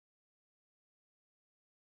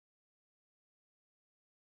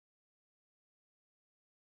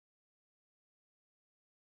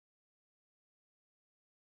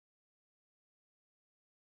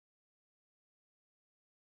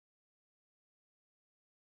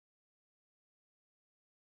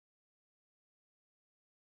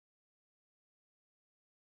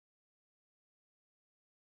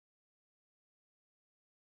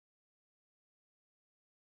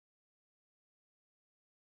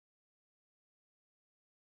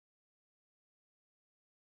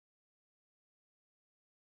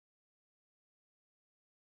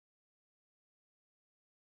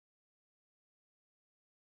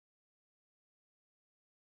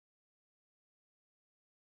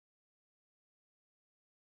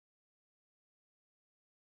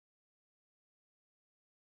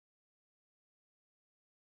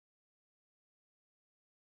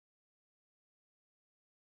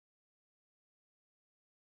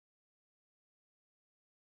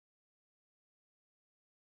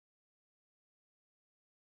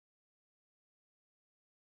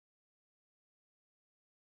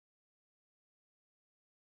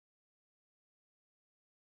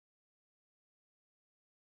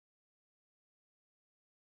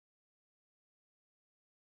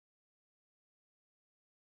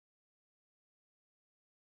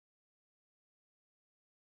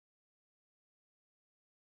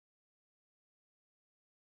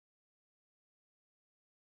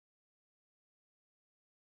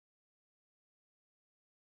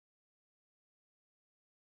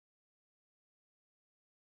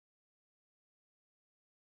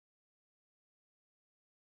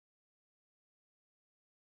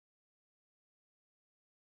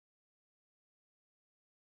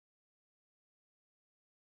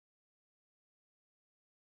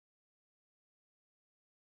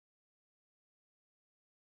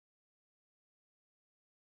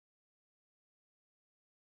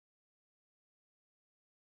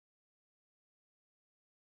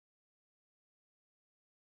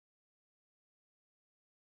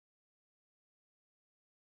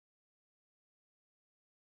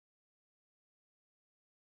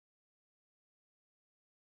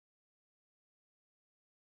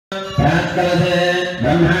महत्कलसे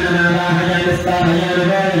ब्रह्माण्डमावाहयामि स्थापयामि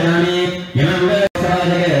बोधयामि इमं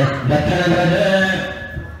वेदसराजगे दक्षिणभजे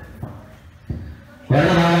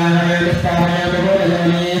वर्णमावाहयामि स्थापयामि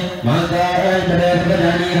बोधयामि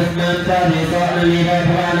मातारञ्चदेवजानि अस्मान् साधेशोऽनमीव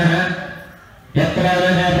भवानः यत्र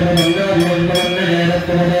नः प्रबन्धो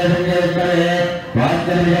योगवन्नजयदत्तभजे संजयत्तरे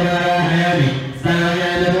वाच्यविजयमावाहयामि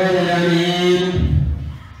स्थापयामि बोधयामि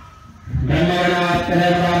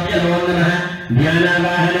ब्रह्मवर्णवाक्यदेवताभ्यो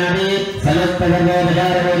ध्यानावाहनामि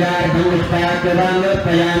समस्तभगवद्भजारभोजार्थं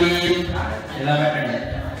पुष्पाक्षदानोत्पयामि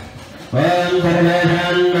ओम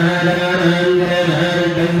सर्वेषां महाजनानां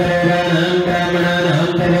महारुद्रभीसेकं ब्राह्मणानां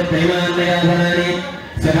सर्वप्रेमान्ययासनानि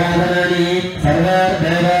सुखासनानि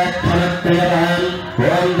सर्वदेव क्षमत्रयताम्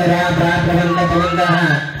ओम तदाप्राप्रबन्धप्रबन्धः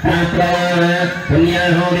प्राप्तवान्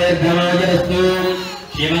पुण्याहो दीर्घमायुरस्तु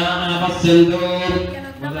शिवाः पश्यन्तु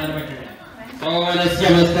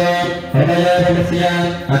ओवनस्यमस्तु हृदयोपस्य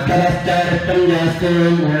अक्षरश्चारिष्टं जास्तु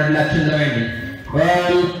मूललक्षणवेणि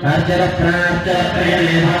ओम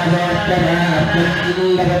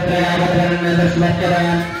अर्चनप्रार्चनत्रयमेधासोऽक्षरार्चनन्दपत्रयावतरणदर्शनचरा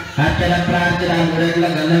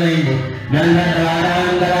अर्चनप्रार्चनामुरेग्लगन्धवेणि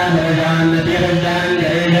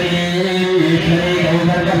गन्धद्वारान्दराभवजान्नतिरजान्यरेधरीश्वरी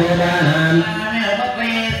गौवर्गभूतानां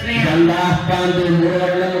गन्धाः पान्तु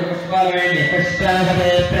मूलवर्णमुपुष्पालवेणि पुष्पावते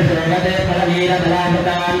प्रशोभते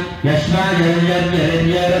फलवीरफलाभृतां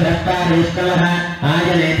यस्माजोर्यर्यर्यर्दत्तारीष्टमः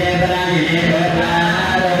आयनेते परायणे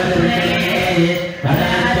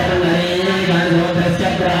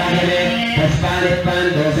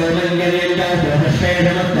पुष्पालिप्पान्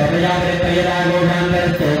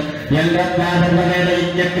दोषोमङ्गलेन्द्रोषेषमस्तोपयावृत्तयदागोषान्तरस्तु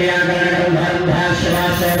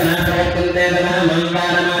यङ्गत्वाधर्मवेदयज्ञक्रियाकरणकर्मधारन्धाश्रवासोपनाप्रवर्तन्ते तदा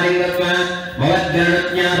मङ्गारमालिङ्गत्वा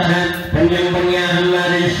भवद्गणज्ञातः पुण्यं पुण्याहं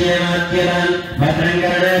वादयिष्ये मात्यतान्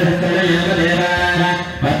भद्रङ्करणे भद्रणयामदेवाः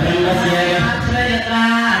भद्रं वस्येव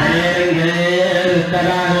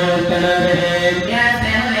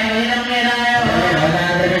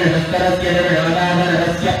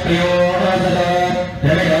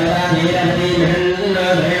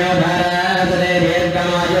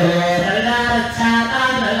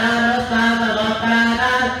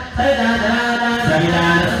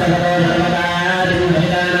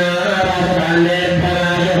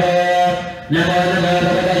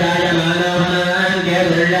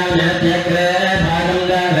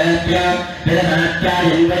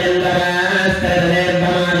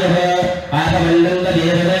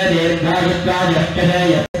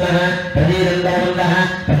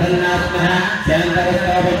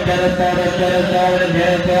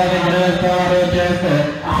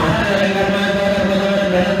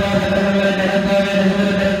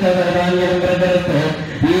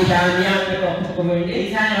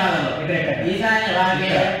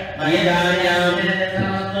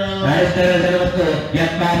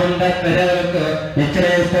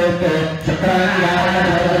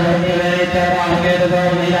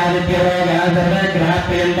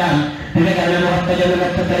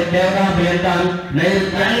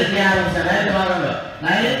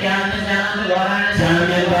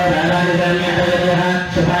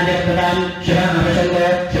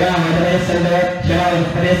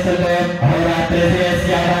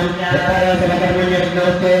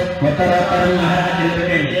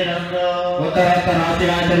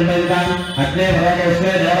अग्ने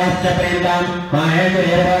भगवते देवाश्च प्रेन्दां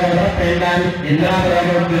माहेश्वरेर्भगवते प्रेन्दां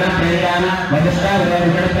इन्द्राभगवते प्रेन्दां वसिष्ठा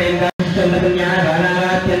भगवते प्रेन्दां चन्द्रकन्या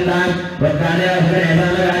बालात्यन्दां वक्रादे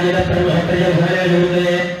हरेणामराजित ब्रह्महत्रेय भुवने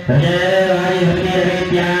युगे हरेवायि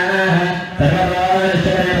हरिरेत्याः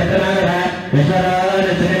सर्वराजश्चरे पत्रमागः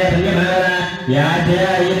विश्वराजश्चरे धन्यमाना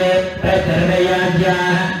याज्यायिरे प्रतर्वयाज्याः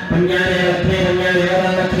पुण्याने लक्ष्मी पुण्याने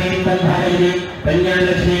लक्ष्मीं संभायिनि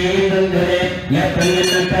पुण्यालक्ष्मीं संधरे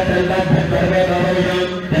यत्पुण्यन्तत्रन्तभद्रवे भवविषं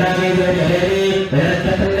जनामीदो जलेरि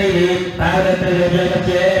विरच्चतन्दैः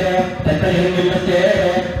तावदत्रयोजकस्येव तत्तहिर्निमस्येव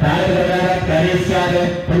तावदप्रकारकारी स्यात्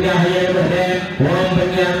पुण्याहये भवे ॐ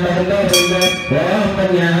पुण्यां भवन्तो भवन्तु ॐ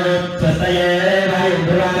पुण्याः स्वस्तये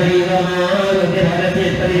वायुर्भुवामहि सोमारुद्धिभरति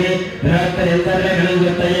इत्तरिः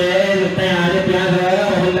बृहत्तरिन्तर्गणयुक्तये युक्तयादित्याः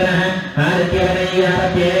वन्दनः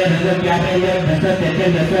आदित्यवनय्यापत्ये हृदव्यापेन्द्र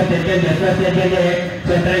दशस्यत्यजस्वत्यजस्वत्यजस्वत्यजये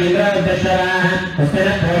स्वत्र इन्द्रदशराः स्वस्तिन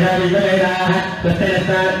भोजा विश्ववेदाः स्वस्तिन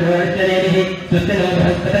स्नात्वर्चनेभिः स्वस्तिनो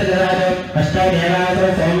बृहस्पतिर्ददातु अष्टौ देवासो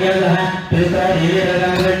सौम्यन्दः त्रिस्रो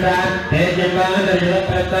देवीरदामृता ते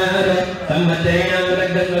जन्मान्तर्युगप्रस्तात् संवत्सरेणां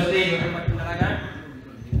लग्नस्वस्ति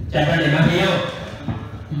चपणि मह्यो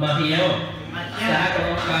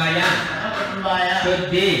साकवकाय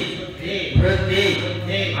शुद्धि वृद्धि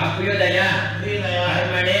अभ्युदय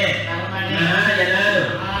कर्मणे महाजनानु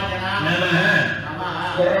नमः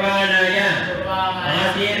कुर्वाणाय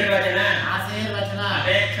आशीर्वचन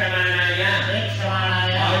अपेक्षमाणाय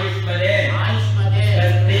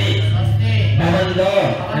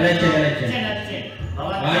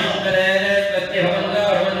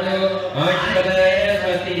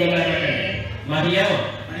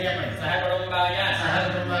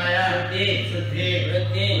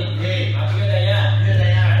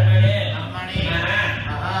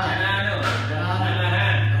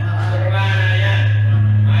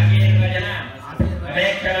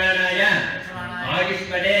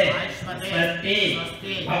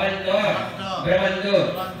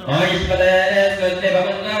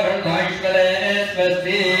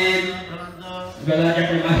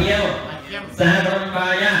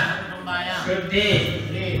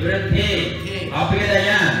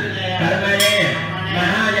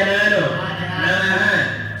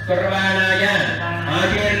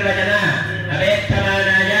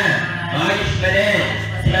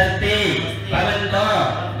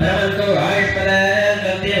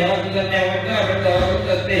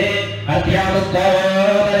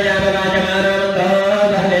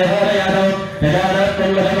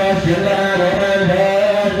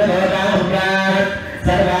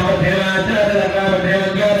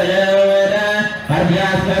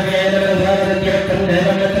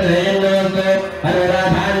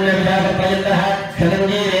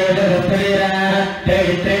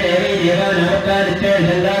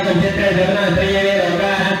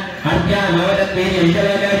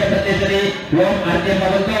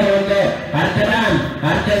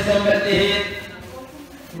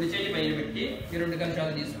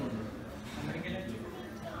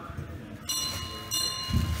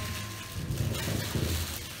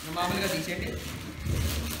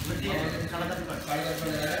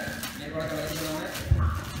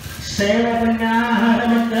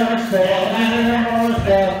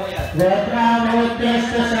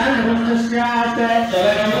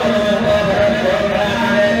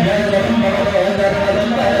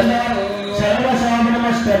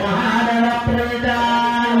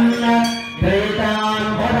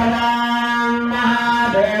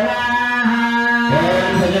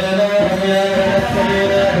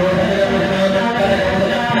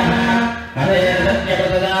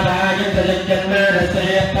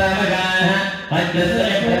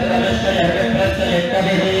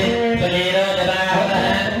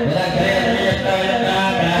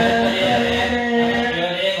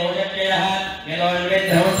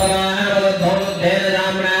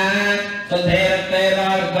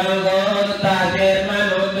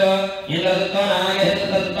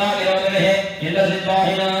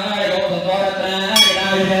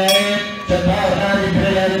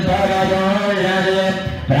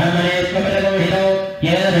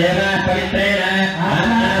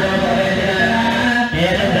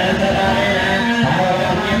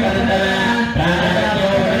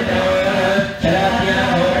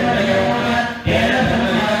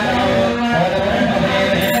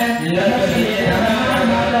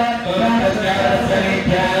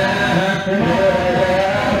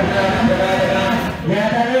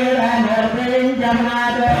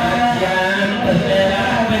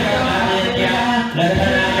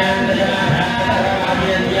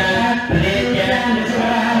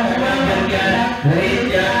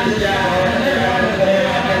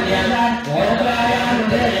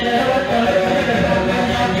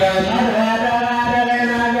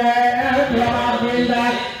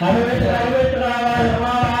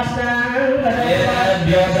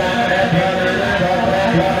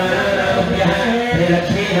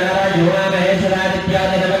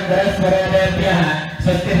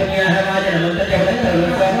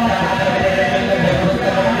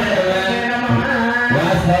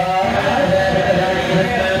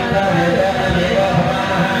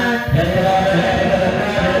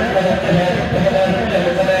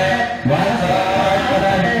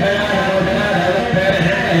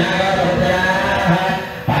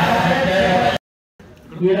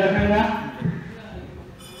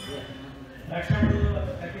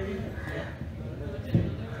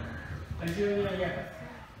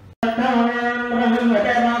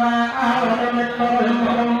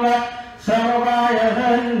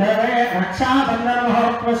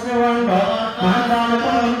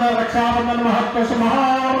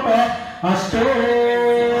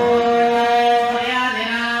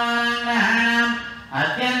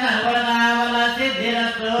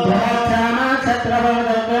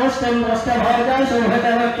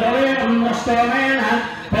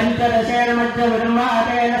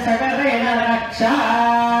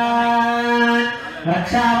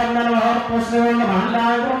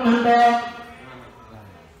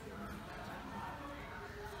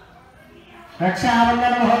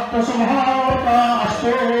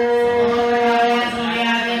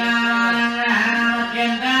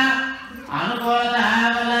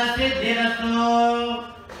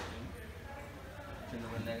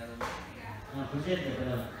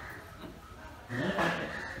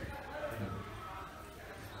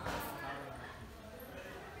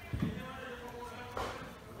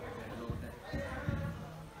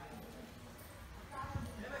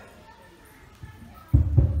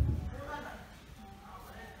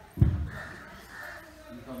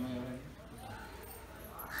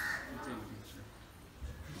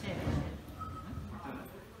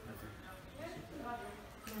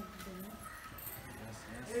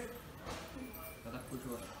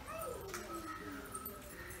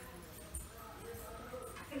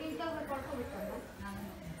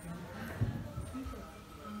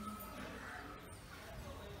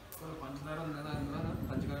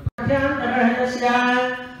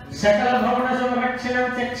सकल भवन संरक्षण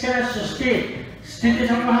चक्षण सृष्टि स्थिति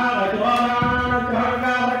संहार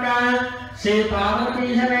श्री पार्वती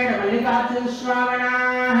समेत मल्लिकार्जुन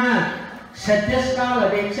स्वामिनः सद्यस्काल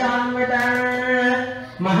दीक्षान्वित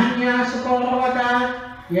महन्यासपूर्वक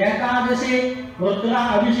एकादशी रुद्र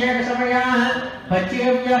अभिषेक समय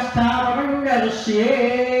पच्यव्यस्थापमंगलस्ये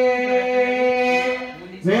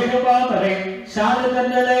वेदोपरे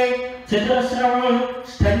साधुकन्दले चतुरश्रवं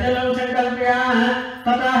स्थण्डलं संकल्प्य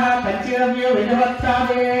ततः पच्यव्य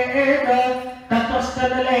विधवत्सादेत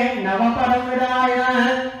तत्वस्थले नवपरं विदाय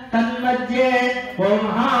तन्मध्ये ओम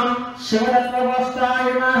हां शिवदत्तवस्थाय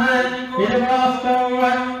नमः विधवास्तव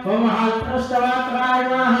ओम हाल्प्रस्तवात्राय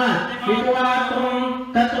नमः विधवात्रं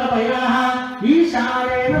तत्र पयः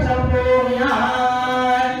ईशानेन सम्पूर्णः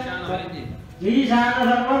ईशान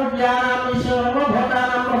सर्वविद्यानां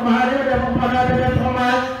सर्वभूतानां ब्रह्मा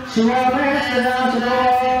शिवोमय सदा सदा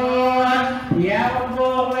यावं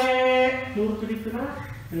पूर्वे तूर्तिरिक्तुना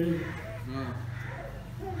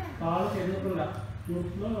काल चेदुकुंदा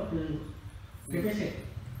तूर्तुलो పెట్టేసి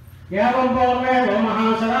యావం పూర్వే ఓ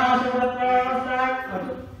మహాసరాశివరత్నస్థాయ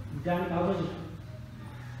దానికి ఆపోజిట్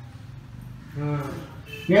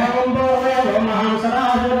యావం పూర్వే ఓ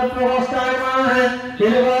మహాసరాశివరత్నస్థాయ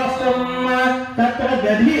తిరువాస్తం తత్ర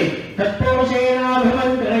దధి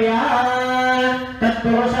తత్పురుషేనాభిమంత్రయా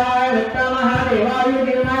తత్పురుషాయ విత్తమః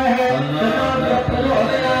దేవాయుర్గిరిమహే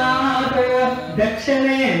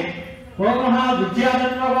దక్షిణే ఓ మహా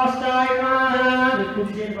విద్యారత్నస్థాయ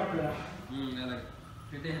కుర్చీని పక్కన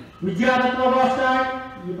विद्यारत्नवस्था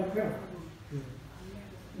ये पक्का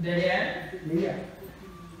देरिया लिया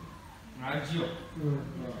राज्यो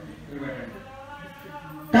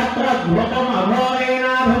तत्र घोटम अघोरेण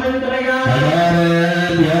भवन्त्रया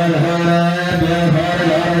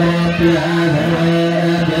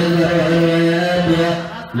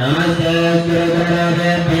नमस्ते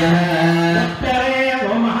गुरुदेवभ्यः तत्रे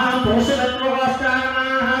वो महापुरुषरत्नवस्था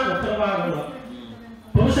उत्तरभागः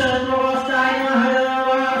पुरुषरत्नवस्थाय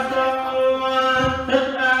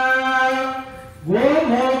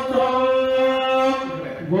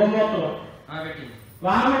गोमूत्र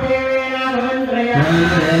वामदेवेन भवन्त्रया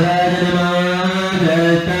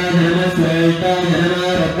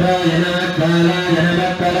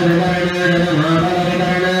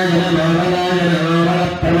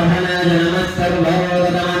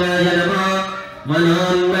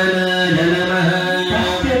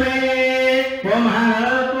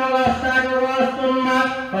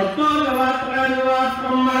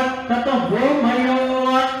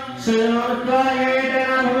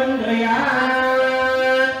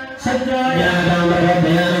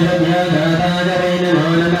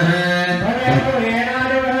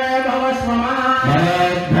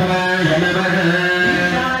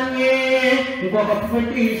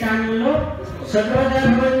ईशान्यो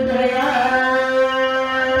सद्वदभवन्त्रया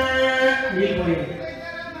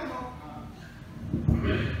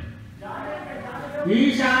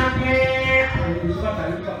ईशान्ये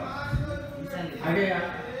आगे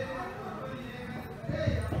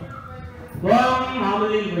ओम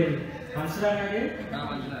मामूली बोले हंसरा आगे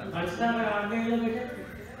हंसरा आगे जो बेटे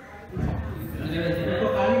तो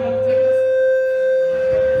काली करते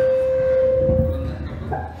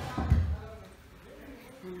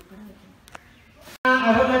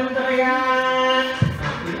अभवंतरया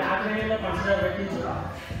इलाकेलो हंसरा बेटी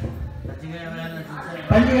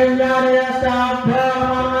पंचगंजारया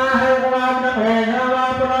साभ्यमाह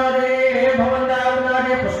रामनाथवादे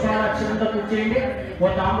भवंतावदारे पुष्पाक्षंत कुचेंगे वो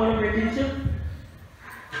तांबूल बेटिंचु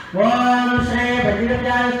ओम श्री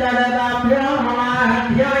भद्रजायस्तादाभ्यो नमः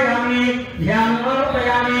ध्यायामि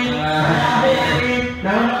ध्यानमर्पयामि ध्यायामि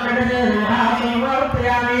नवनकटे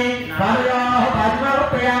महासमर्पयामि पादयोः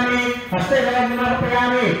पाद्मर्पयामि हस्ते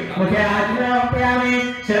गलमर्पयामि मुखे आज्ञार्पयामि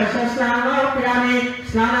शिरस्नानमर्पयामि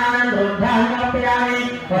स्नानानन्तरोद्धानमर्पयामि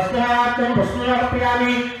वस्त्रार्थं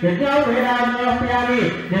पुष्पमर्पयामि यज्ञोपवीतामर्पयामि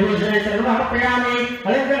देवश्री सर्वमर्पयामि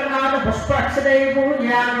अलङ्करणात् पुष्प अक्षते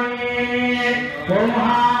पूजयामि ओम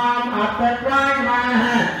हां आपतत्वाय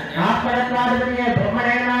नमः आपतत्वाय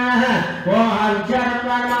ब्रह्मणे नमः ओम हां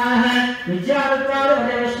विद्यातत्वाय नमः विद्यातत्वाय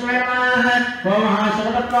विष्णुवे नमः ओम हां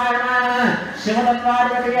शिवतत्वाय नमः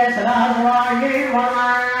शिवतत्वाय सदाशिवाय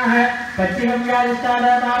नमः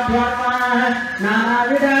पच्चिमव्यादिष्टादाभ्यो नमः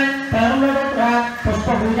नानाविध कर्मपत्र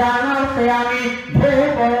पुष्पपूजानार्पयामि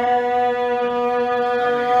धूपो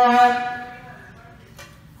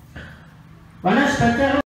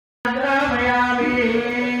वनस्पतिर्ग्रामयामि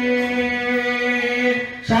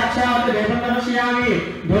साक्षात् देवतमस्यामि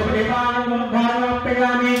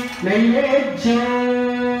धूपदीपानमर्पयामि नैवेद्यो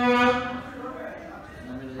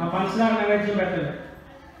आ पंचदार नैवेद्य పెట్టండి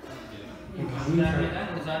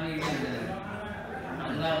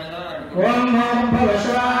ओम भव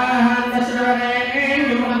स्वाहा नमस्ते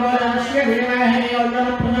नमोस्तस्य धीमहि योजन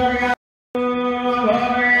प्रचोदयात्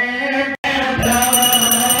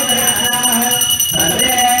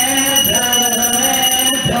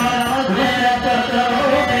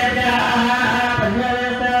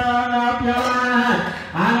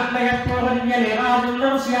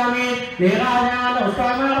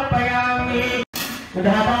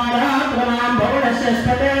धापारात्मनां भवनस्य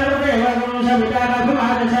स्पतेर्देवगुं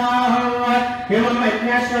सवितारघुमादशाः एवं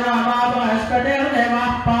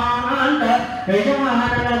यज्ञस्वनापापहस्पतेर्देवाः पानान्त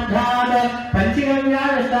यजमानलब्धात्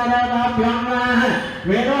पञ्चगव्यादिष्टादाभ्यां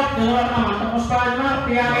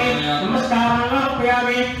वेदोक्तवर्णमन्तपुष्पान्नर्पयामि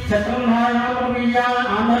नमस्कारान्नर्पयामि शत्रुन्धारणामर्पयामि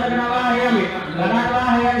आमरगणवाहयामि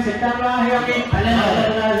गणावाहयामि सिद्धावाहयामि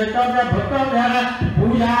भक्तोभ्यः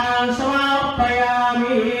पूजां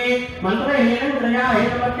समर्पयामि मंत्रहेन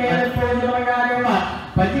प्रयाहेतमतेन पूजनमयादेव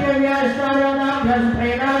पतिव्यास्तानाभ्यं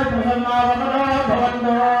प्रेणात् प्रसन्नावतरो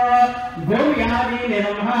भवन्तो गोव्यादि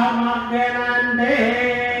निर्महामार्गेणान्ते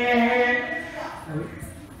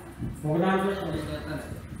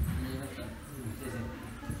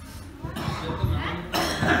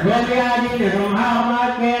गोव्यादि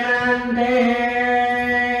निर्महामार्गेणान्ते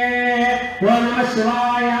ओम नमः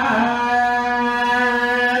शिवाय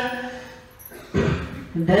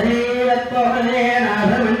धरीरत्वपदेन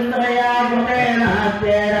अभिमन्त्रया कृतेन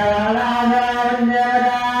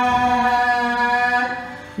तेरालाधारञ्जरा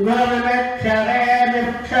गुरुमेक्षरे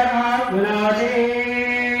विक्षरा गुणादि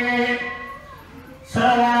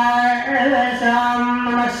सर्वायसां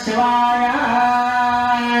नमः शिवाय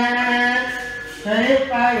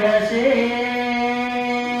हरिपायसे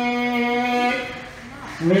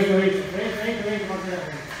wait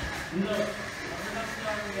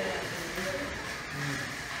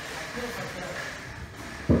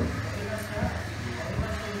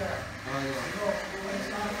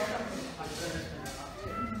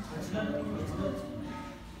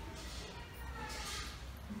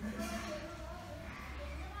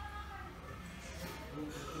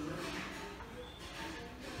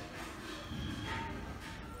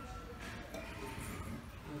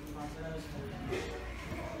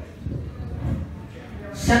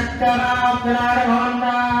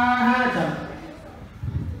शक्कराग्रारभवन्ताः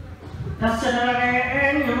तस्य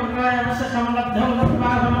नरेण यमकायस्य संलब्धं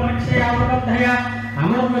तत्पादमरक्षयावबद्धय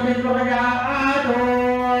अमृततिर्वयातो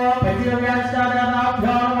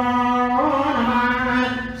पतिव्यास्तादाभ्यो नमः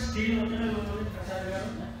स्टील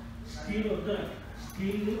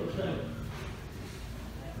उत्तर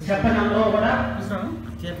చెప్పనంలో కూడా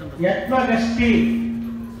యత్వగష్టి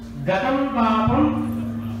గతం పాపం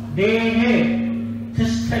దేహే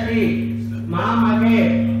తిష్టతి మామగే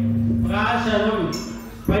ప్రాశనం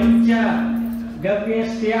పంచ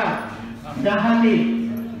గవ్యస్య దహతి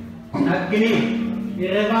అగ్ని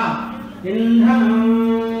ఇరవ ఇంధనం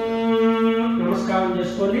నమస్కారం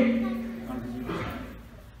చేసుకోండి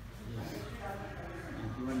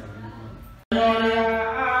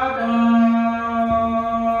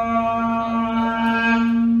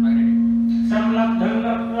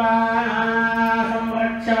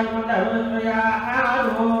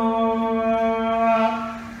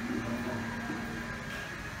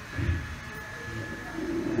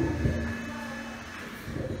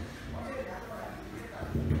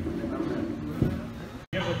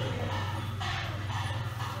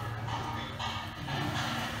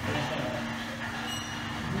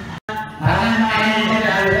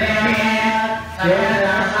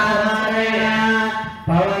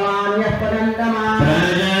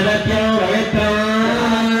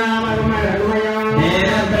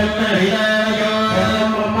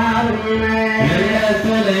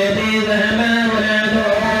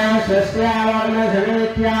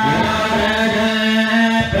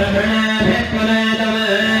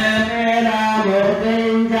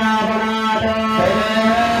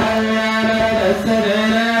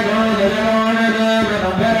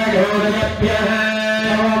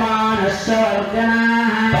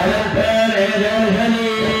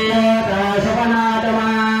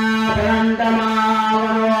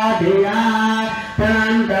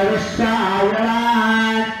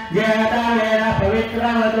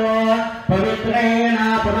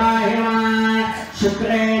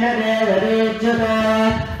शुक्रेण देवदेज्यत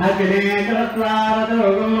अग्ने कृत्वा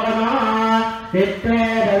वतुगुम्रमा इत्ते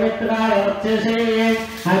पवित्रावर्चसे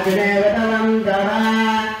अग्ने वतवन्तः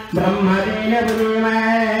ब्रह्मतेन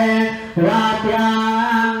पुरुमहे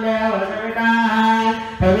वाप्यां देवसविताः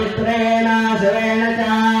पवित्रेण सवेन च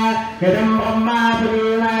इदं ब्रह्मा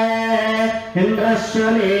पुरुमहे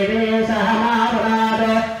इन्द्रस्वनीते सहमापनात्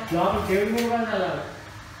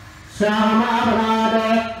सहमापनात्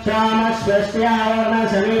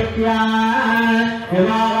श्यामस्वस्यावर्णसमीत्या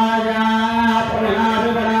हिमाराजा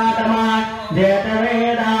प्रणादुपनातमा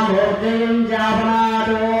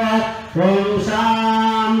जेतवेदामूर्तियुञ्जापनात् ॐ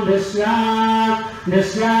शां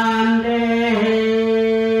दृश्यान्तेः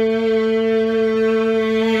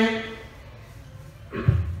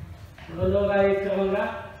రెండో కార్యక్రమంగా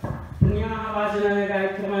పుణ్యాహవాచన అనే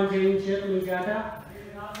కార్యక్రమాన్ని చేయించారు మీ చేత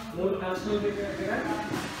 3 కలశలు పెట్టారు.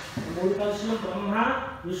 3 కలశలు బ్రహ్మ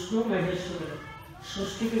విష్ణు మహేశ్వరుడు.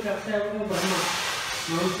 సృష్టికి కర్త ఎవరు? బ్రహ్మ.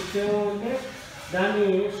 మనం పుట్టేమో అంటే దాన్ని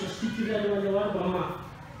సృష్టించగలిగిన వాడు బ్రహ్మ.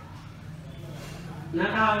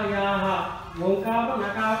 నకారయాహ ఓంకార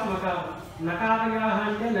నకార మకార. నకారయాహ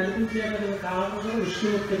అంటే నడిపించేటటువంటి కారణం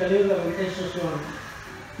విష్ణుమూర్తి కలిగిన వెంకటేశ్వర స్వామి.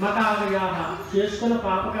 మకారయాహ చేసుకున్న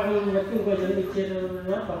పాపకర్మలను బట్టి ఇంకో జన్మ ఇచ్చేటటువంటి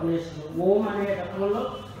వాడు పరమేశ్వరుడు. ఓం అనే తత్వంలో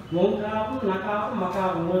ఓంకారం నకారం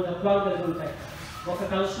మకారం 3 తత్వాలు కలిగి ఉంటాయి. ఒక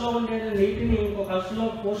కలశలో ఉండే నీటిని ఇంకో కలశలో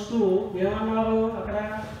పోస్తూ ఏమన్నారు అక్కడ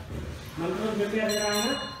మంత్రం చెప్పారు కదా ఆయన,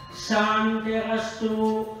 శాంతిరస్తు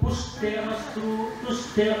పుష్టిరస్తు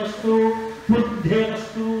తుష్టిరస్తు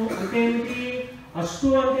బుద్ధిరస్తు అంటే ఏమిటి? అస్తు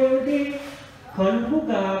అంటే ఏమిటి?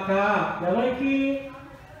 కలుగుగాక. ఎవరికి?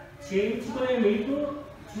 చేయించుకునే మీకు,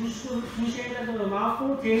 చూసేటప్పుడు మాకు,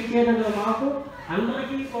 చేయించేటప్పుడు మాకు,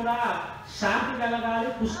 అందరికీ కూడా శాంతి కలగాలి,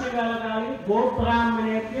 పుష్టి కలగాలి.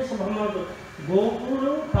 గోబ్రాహ్మణేభ్య శుభమవుతుంది.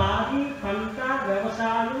 గోకులు, పాది, పంట,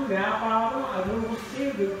 వ్యవసాయం, వ్యాపారం, అభివృద్ధి,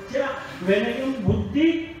 విద్య, వినయం, బుద్ధి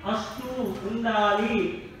అస్తు ఉండాలి.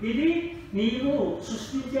 ఇది నీవు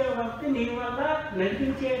సృష్టించే వ్యక్తి నీ వల్ల,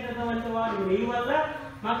 నడిపించేటటువంటి వాడు నీ వల్ల.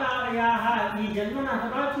 మకారయాహ ఈ జన్మను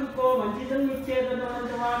హతమార్చుకో, మంచి జన్మ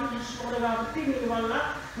ఇచ్చేటటువంటి వాడు ఈశ్వరుడు కాబట్టి నీ వల్ల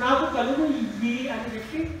నాకు కలుగు ఇది అని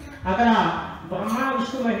చెప్పి అక్కడ బ్రహ్మ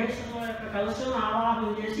విష్ణు మహేశ్వరుల యొక్క కలశను ఆవాహన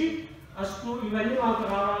చేసి అస్తు ఇవన్నీ మాకు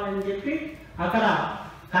రావాలని చెప్పి అక్కడ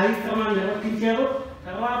కార్యక్రమాన్ని నిర్వర్తించారు.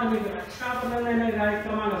 తర్వాత మీకు రక్షాబంధన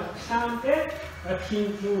కార్యక్రమాన్ని, రక్ష అంటే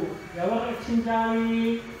రక్షించు. ఎవరు రక్షించాలి?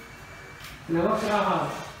 నవగ్రహాలు,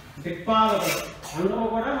 దిక్పాలకులు అందరూ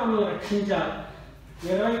కూడా మనల్ని రక్షించాలి.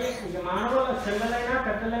 20 మానవుల చెల్లెలైనా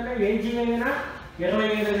పెద్దలైనా ఏ జీవైనా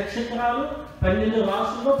 25 నక్షత్రాలు 12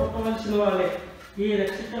 రాసుల్లో పుట్టవలసిన వాళ్ళే. ఈ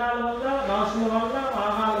నక్షత్రాల వల్ల, రాసుల వల్ల,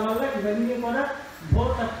 వాహనాల వల్ల ఇవన్నీ కూడా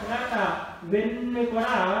భూత ప్రేత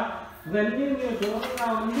ఇవన్నీ మీరు దూరంగా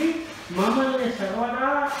ఉండి మమ్మల్ని సర్వదా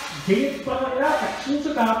జయత్వరంగా రక్షించు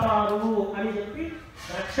కాపాడు అని చెప్పి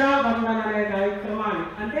రక్షాబంధన అనే కార్యక్రమాన్ని,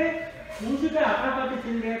 అంటే పూజగా అర్హత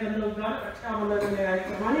చెందేందుకు గాను రక్షాబంధన అనే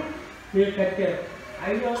కార్యక్రమాన్ని మీరు కట్టారు.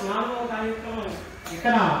 4వ కార్యక్రమం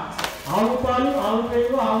ఇక్కడ ఆవు పాలు, ఆవు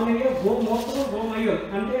పెరుగు, ఆవు నెయ్యి, గోమూత్రం, గోమయం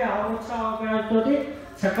అంటే ఆవుతో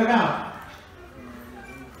చక్కగా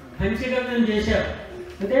పంచగవ్యం చేశారు.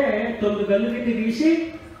 అంటే 9 గల్లు కింద తీసి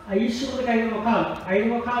ఈశ్వరుడికి 5 ముఖాలు, 5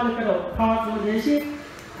 ముఖాలు ఇక్కడ ఉత్పాదన చేసి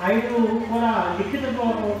 5 కూడా లిఖిత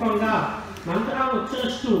రూపంగా మంత్రాలు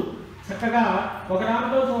ఉచ్చరిస్తూ చక్కగా ఒక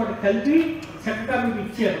దాంట్లో ఒకటి కలిపి చక్కగా మీకు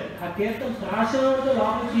ఇచ్చారు. ఆ తీర్థం త్రాసంతో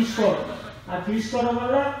లోపల తీసుకోవడం. ఆ తీసుకోవడం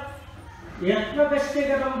వల్ల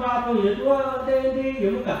యత్వగష్టిగతం పాపం, ఎదువ అంటే ఏంటి?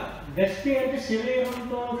 ఎముక. గష్టి అంటే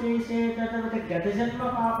శరీరంతో చేసేటటువంటి గత జన్మ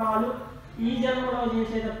పాపాలు, ఈ జన్మలో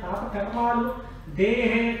చేసే పాప కర్మాలు.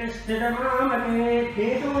 దేహే స్థిరమామతే,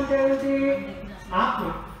 దేహం అంటే ఏంటి? ఆత్మ.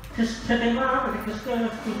 తిష్టమా అంటే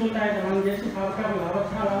కృష్ణుంటాయి. మనం చేసే పాపకర్మలు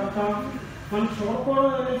అబద్ధాలు ఆడతాం, మనం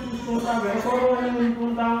చూడకూడదని చూసుకుంటాం, వినకూడదని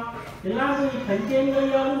వినుకుంటాం. ఇలాంటి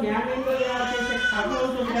పంచేంద్రియాలు, జ్ఞానేంద్రియాలు చేసే కర్మ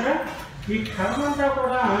ఉంటుంది కదా, ఈ కర్మ అంతా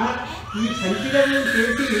కూడా ఈ పంచగవ్యం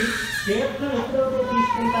చేసి తీర్థం ఎప్పుడైతే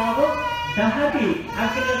తీసుకుంటావో దహతి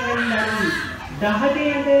అగ్నిగంధనం. దహతి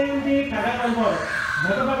అంటే ఏంటి? కడగంపడు.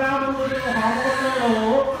 భగభగామంతుడు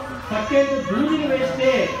హోమకుండంలో పట్టేంత దూదిని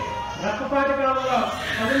వేస్తే రక్తపాటి కాలంలో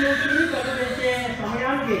కదులుతుంది. కదిలేసే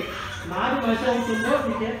సమయానికి నాది మసి అవుతుందో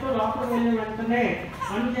ఈ తీర్థం లోపల వెళ్ళిన వెంటనే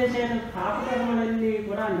పనిచేసే పాపకర్మలన్నీ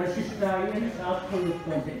కూడా నశిస్తాయి అని శాస్త్రం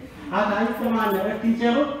చెప్తుంది. ఆ కార్యక్రమాన్ని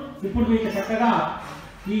నిర్వర్తించారు. ఇప్పుడు మీకు చక్కగా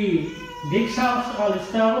ఈ దీక్షావస్త్రాలు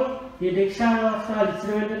ఇస్తారు. ఈ దీక్షావస్త్రాలు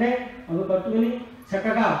ఇచ్చిన వెంటనే అవి కట్టుకుని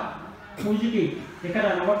చక్కగా పూజకి ఇక్కడ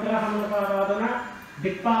నవగ్రహ మండపారాధన,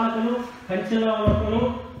 దిక్పాలకులు, పంచలోకులు,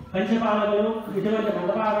 పంచపాలకులు ఇటువంటి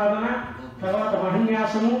మండపారాధన, తర్వాత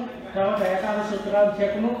మహన్యాసము, తర్వాత ఏకాదశ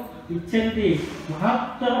రుద్రాభిషేకము ఇచ్చండి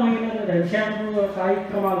మహత్తరమైన ఆధ్యాత్మిక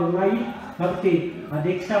కార్యక్రమాలు ఉన్నాయి. కాబట్టి ఆ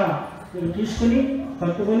దీక్ష తీసుకుని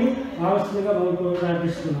పట్టుకుని ఆవశ్యంగా మనం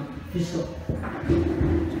ప్రార్థిస్తున్నాం. తీసుకో.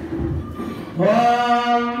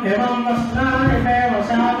 ఓం ఏవం వస్త్రాణి మే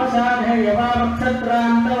వసావసాధే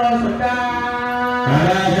యవాక్షత్రాంతవసుకా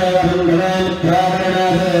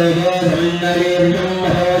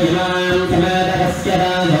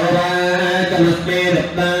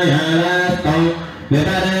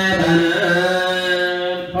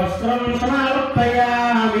వస్త్రం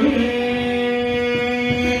సమర్పయామి.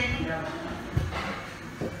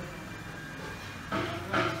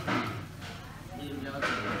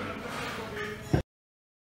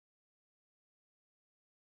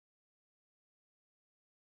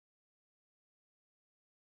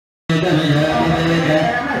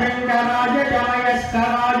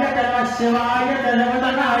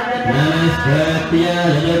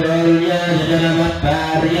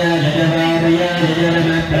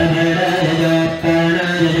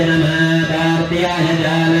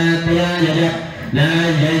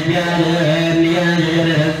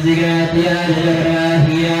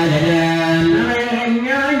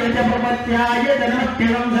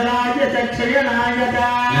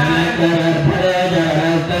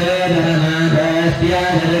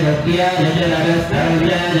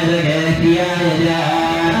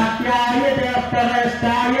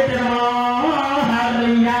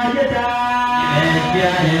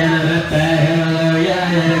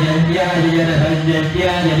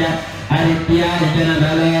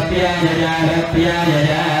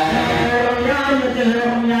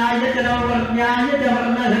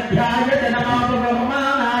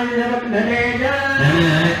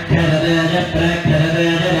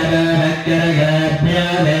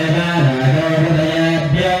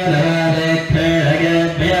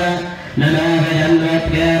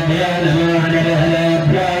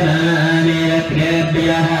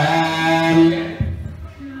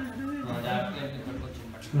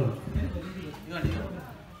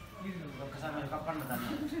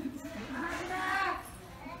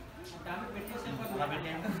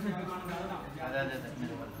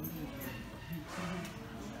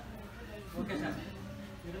 ఓకే సార్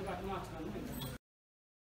మీరు పట్టణం వచ్చాను.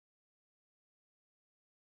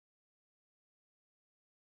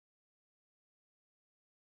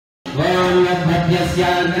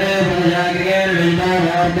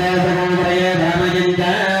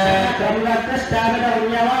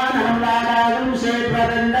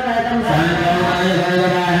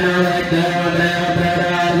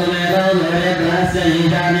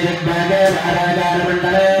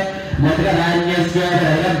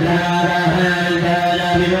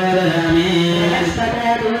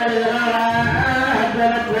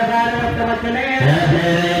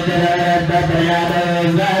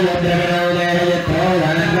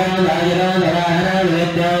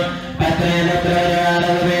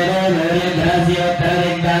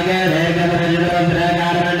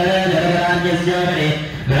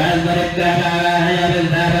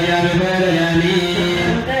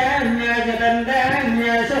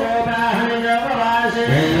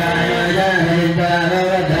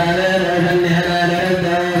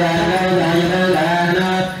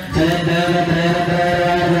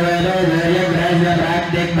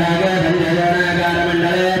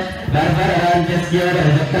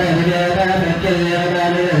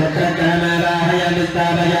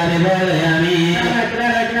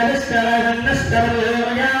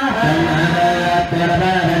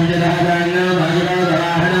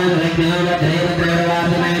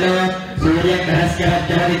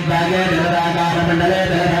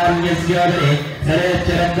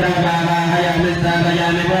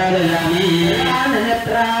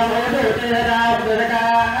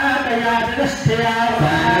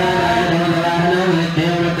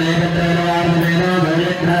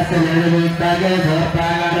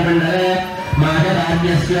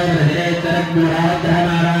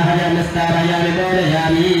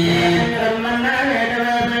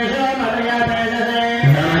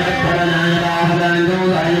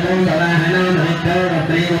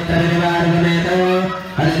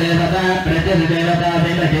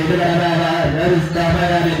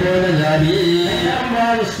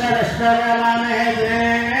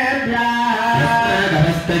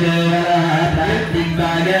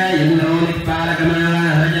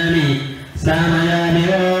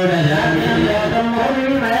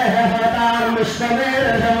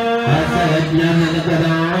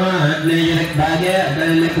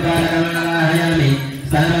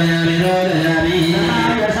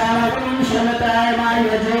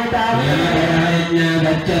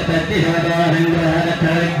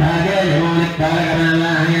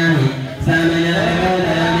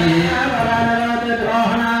 Samaya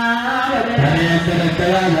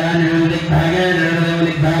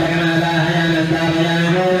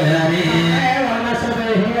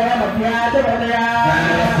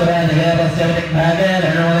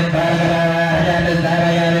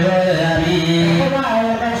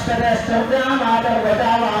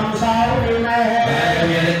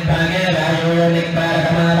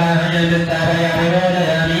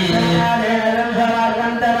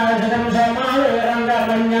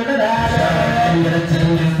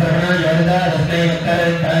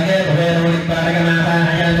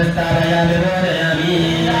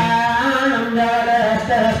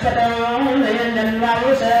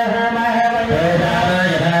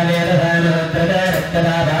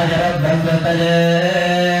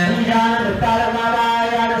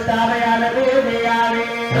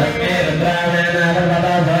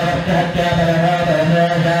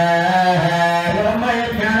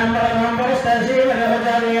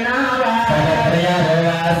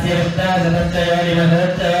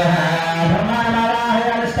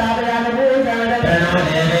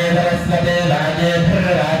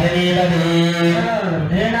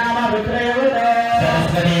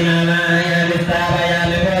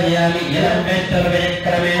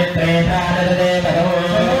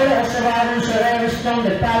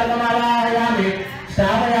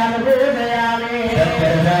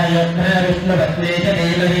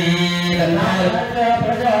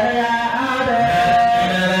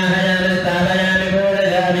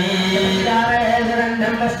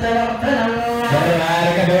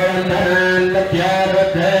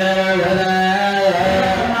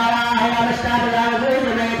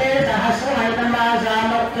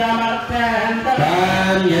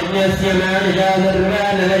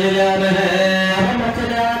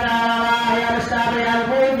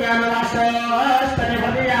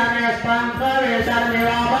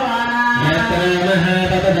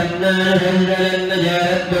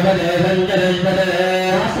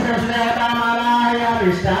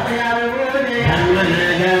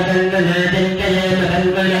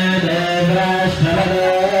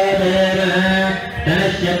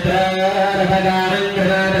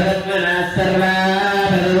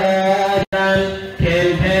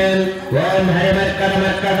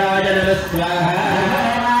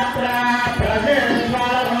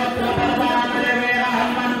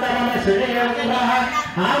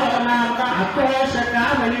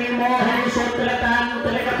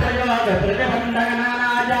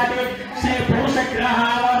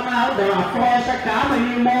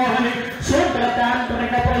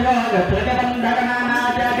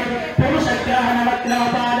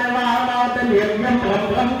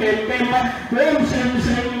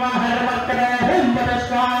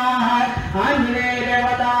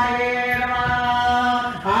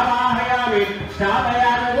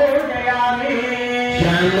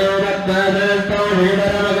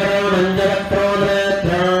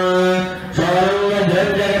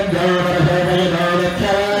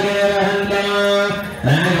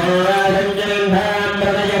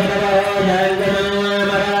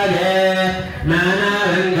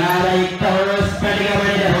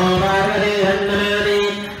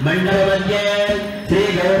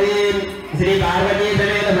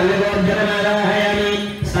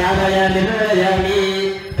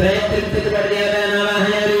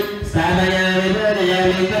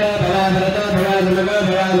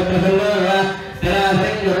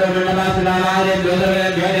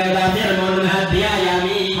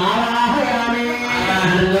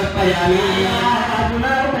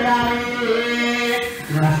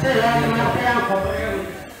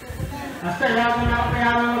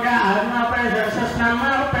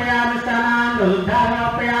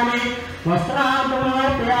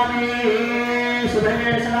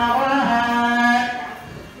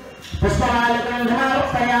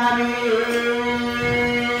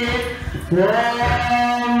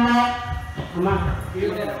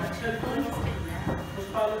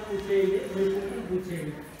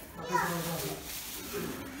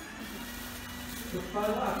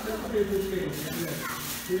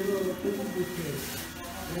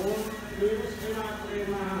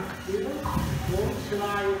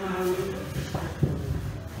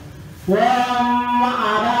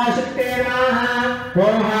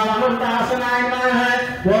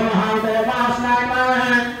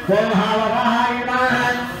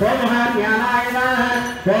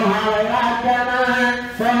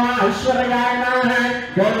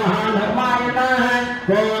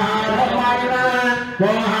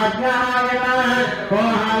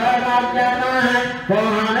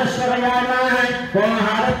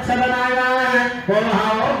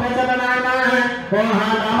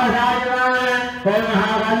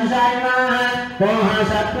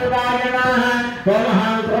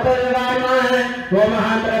Om ओम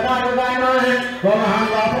महान त्रतायुगाय नमः ओम महान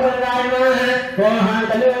वापुरुषाय नमः ओम महान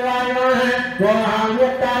कलियुगाय नमः ओम महान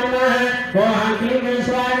व्यक्ताय नमः ओम महान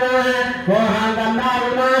क्लीमेश्वराय नमः ओम महान गंधाय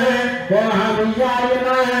नमः ओम महान बीजाय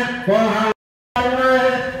नमः ओम महान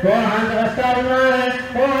ओम महान सरस्वताय नमः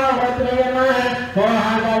ओम महान वज्राय नमः ओम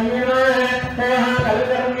महान कालिये नमः ओम महान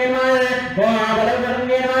कलिकरण्ये नमः ओम महान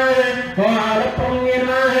बलकरण्ये नमः ओम महान रत्नये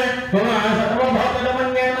नमः ओम महान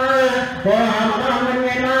सर्वभौतमन्ये नमः ओम महान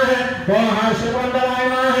महामन्ये नमः ओम महान शिवमंडलाय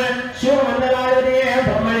नमः शिवमंडलाय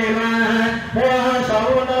ब्रह्मणे नमः ओम महान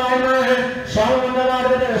शावमंडलाय नमः शावमंडलाय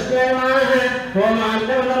विष्णुवे नमः ओम महान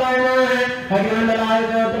अग्निमंडलाय नमः अग्निमंडलाय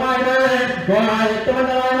रुद्राय नमः ओम महान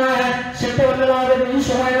शक्तिमंडलाय नमः शक्तिमंडलाय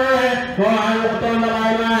ईश्वराय नमः ओम महान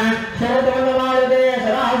शक्तिमंडलाय नमः शक्तिमंडलाय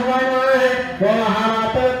सदाशिवाय नमः ओम महान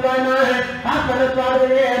आत्मतत्वाय नमः आत्मतत्वाय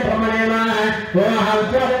ब्रह्मणे नमः ओम महान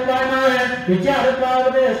विद्यातत्वाय नमः विद्यातत्वाय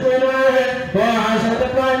विष्णुवे नमः ओम महान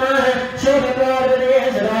शिवतत्वाय नमः शिवतत्वाय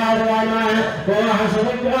सदाशिवाय नमः ओम महान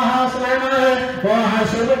शिवविग्रहाय नमः ओम महान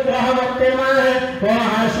शिवविग्रहमूर्ते नमः ओम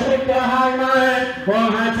महान शिवविग्रहाय नमः ओम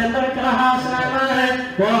महान चंद्रग्रहाय नमः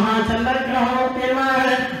ओम महान चंद्रग्रहमूर्ते नमः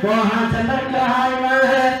ओम महान चंद्रग्रहाय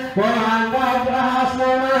नमः ओम महान ग्रहाय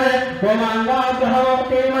नमः ओम महान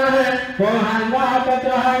ग्रहमूर्ते नमः ओम महान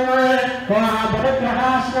ग्रहाय नमः ओम महान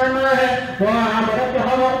बलग्रहाय नमः ओम महान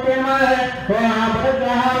बलग्रहमूर्ते नमः ओम महान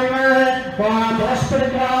बलग्रहाय नमः ओम महान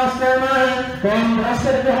बृहस्पतिग्रहाय नमः ओम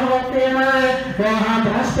बृहस्पतिग्रहमूर्ते नमः ओम महान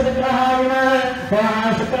बृहस्पतिग्रहाय नमः ओम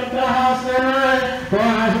महान शुक्रग्रहाय नमः ओम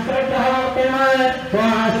महान शुक्रग्रहमूर्ते नमः ओम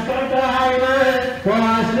महान शुक्रग्रहाय नमः ओम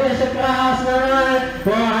महान शनेशग्रहाय नमः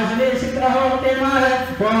ओम महान शनेशग्रहमूर्ते नमः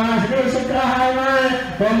ओम महान शनेशग्रहाय नमः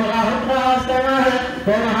ओम राहुग्रहाय नमः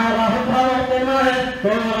ओम महान राहुग्रहमूर्ते नमः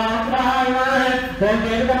ओम राहुग्रहाय नमः ओम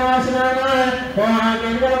केतुगणाय नमः ओम महान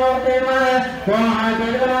केतुगणमूर्ते नमः ओम महान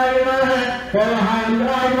केतुगणाय नमः ओम महान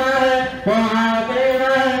इंद्राय नमः ओम महान अग्ने नमः ओम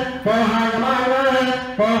महान नमाय नमः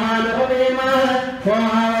ओम महान नृपते नमः ओम महान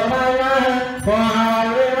वर्माय नमः ओम महान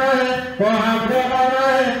वायुवे नमः ओम महान विवेकाय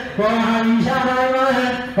नमः ओम महान ईशानाय नमः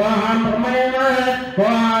ओम महान ब्रह्मणे नमः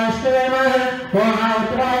ओम महान विष्णुवे नमः ओम महान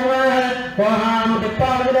उत्तराय नमः ओम महान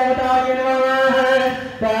दिक्पालदेवताय नमः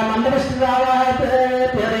मंदविष्णुरावाय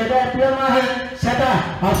नमः शत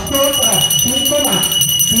अष्टोत्तर कुंकुम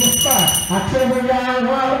पुष्प अक्षरभुजान्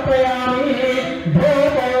समर्पयामि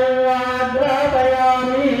धूपमाग्रापयामि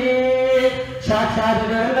साक्षात्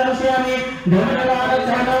दर्शयामि धूपकान्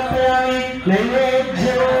समर्पयामि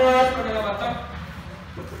नैवेद्यो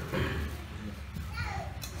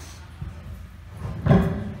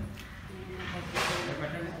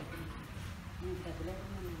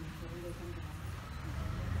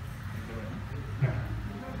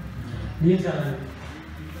ये चला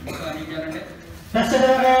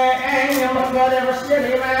तस्दरे एयं भगवते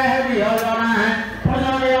धीमहि धियो यो नः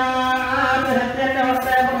प्रचोदयात्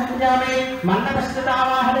सत्यन्नमस्ते प्रसञ्जामि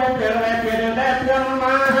मन्त्रपस्थितावाहने प्रेरयत्यदेवताभ्यः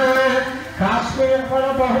काश्मीर फल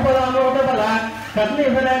बहुफल अमृत फल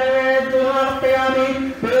कद्लीफलनिवेद्यमर्पयामि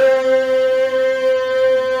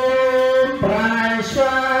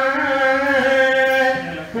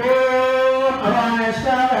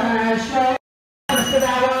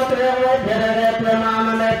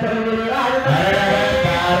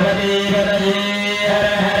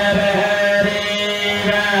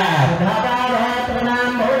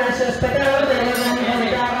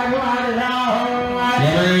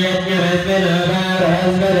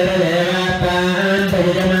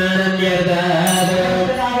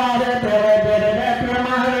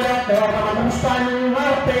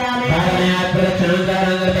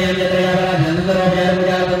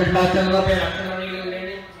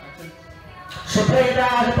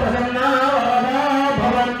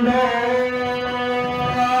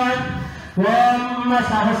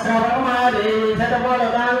सहस्रवर्मादि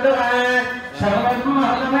शतबोधदाङ्गवाय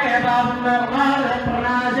सर्वमहतमय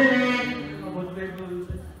प्रणाशिनी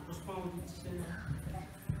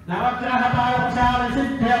नवग्रहताय प्रसाद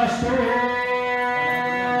सिद्ध्यवस्तु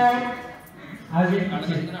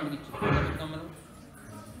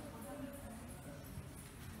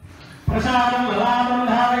प्रसादं लाभं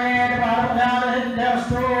धारयेत् पादप्रसाद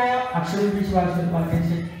सिद्ध्यवस्तु अक्षर विश्वास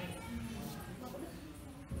पाठ्यसे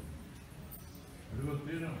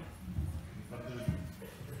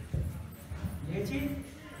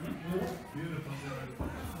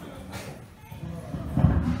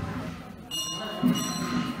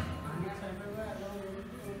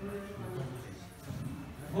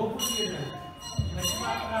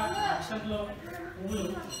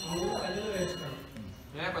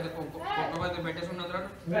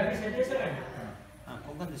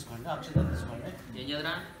తీసుకోండి అక్షతం తీసుకోండి ఏం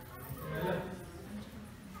చేద్దాం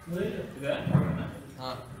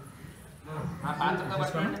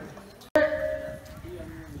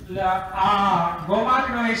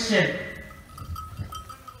గోమాతను వేసే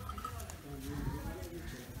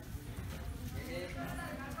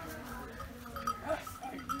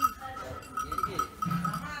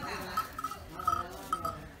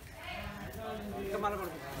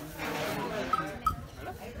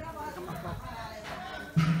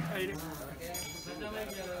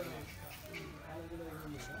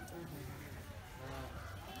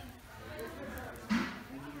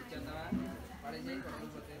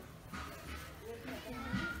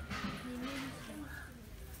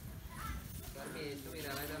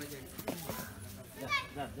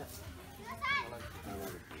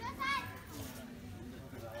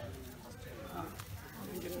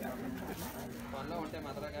ఉంటే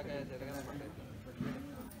మదరగా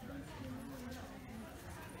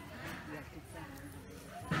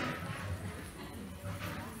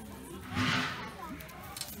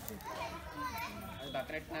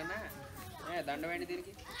బట్టరెట్టినా దండం ఏంటి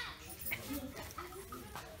దీనికి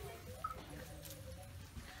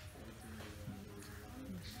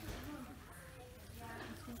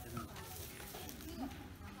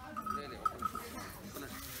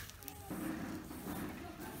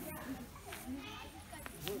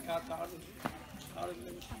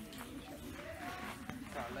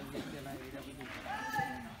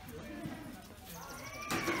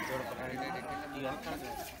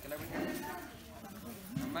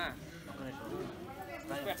అమ్మా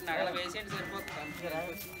పెట్టండి అలా వేసేయండి సరిపోతుంది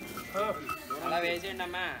అలా వేసేయండి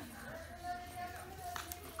అమ్మా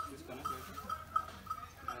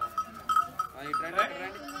ఇటు రండి ఇటు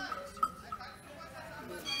రండి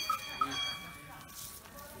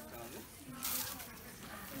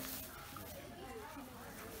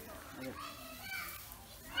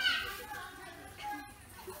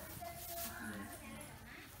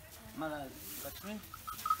లక్ష్మి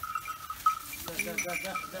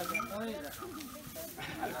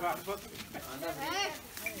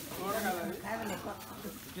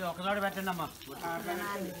ఒకసారి పెట్టండి అమ్మా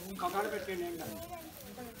ఒకసారి పెట్టండి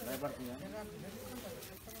భయపడుతుందా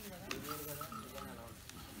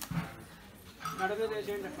నడుగు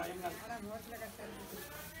చేసేయండి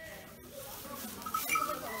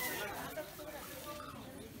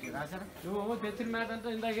నువ్వు తెచ్చిన మ్యాట్ అంతా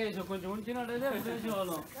ఇందాక వేసావు కొంచెం ఉంచినట్టయితే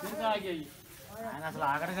వేసేవాళ్ళం ఇంకా ఆగాయి ఆయన అసలు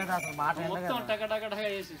ఆగడు కదా అసలు మాట మొత్తం టకటకటగా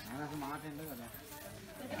వేసి ఆయన అసలు మాట ఏంటో కదా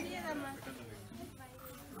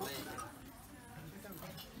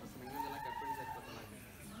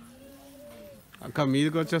అక్క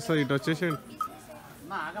మీదకి వచ్చేస్తా ఇటు వచ్చేసేయండి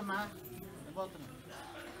ఆగమ్మా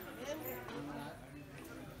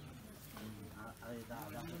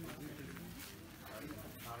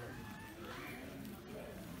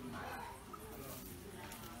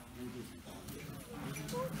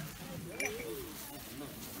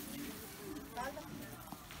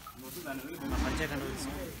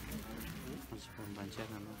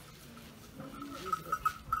పంచాయతీ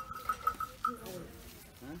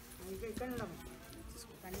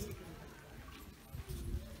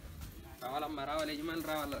రావాలమ్మా రావాలి యజమాని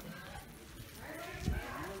రావాలి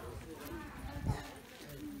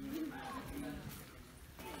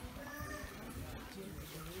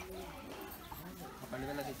పండు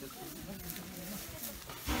వెళ్ళ తెచ్చేస్తుంది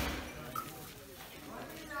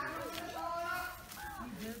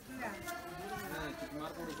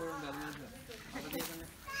మార్పుడు కూడా ఉంది అది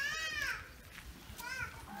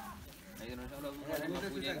 5 నిమిషాలు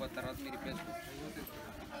పూజ అయిపోయిన తర్వాత మీరు ఇప్పేసుకో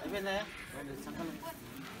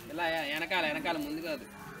ఇలా వెనకాల ముందు కాదు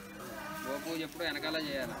గో పూజ ఎప్పుడు వెనకాల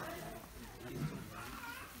చేయాలి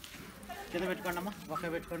చేతులు పెట్టుకోండి అమ్మా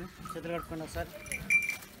ఒక్క పెట్టుకోండి చేతులు కట్టుకోండి ఒకసారి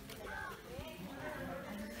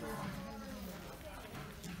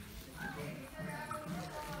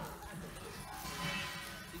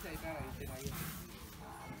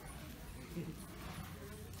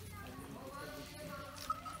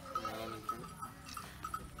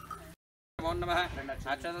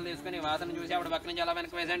అక్షతలు తీసుకుని వాసన చూసి అప్పుడు పక్క నుంచి అలా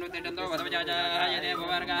వెనక వేసండి తింటుందో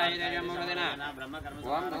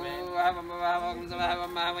ఓం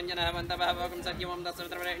సత్యం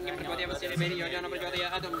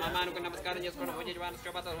అనుకుని నమస్కారం చేసుకోండి పూజ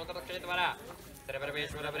ద్వారా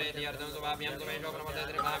శ్రీపరమేశ్వర ప్రేతి అర్థం శుభాభ్యాం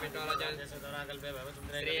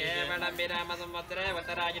శ్రీరామ సంవత్సరే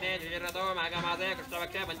వత్తరాజనే జయరథో మాఘమాసే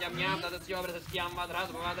కృష్ణపక్షే పంచమ్యాం తదస్యోభ్రసస్యాం వాద్రా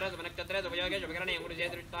శుభవాద్ర శుభనక్షత్రే శుభయోగే శుభకరణే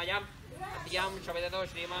గురుజేదృష్టాయాం అద్యాం శబదతో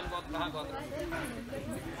శ్రీమాన్ గోత్రః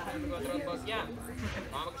గోత్రోద్భవస్య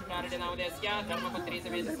రామకృష్ణారెడ్డి నామధేయస్య ధర్మపత్రి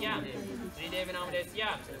సమేతస్య శ్రీదేవి నామధేయస్య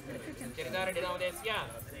చరితారెడ్డి నామధేయస్య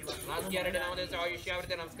నాస్యారెడ్డి నామధేయస్య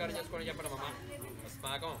ఆయుష్యావృతి నమస్కారం చేసుకోండి చెప్పండి అమ్మ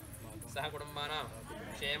అస్మాకం సహ కుటుంబానాం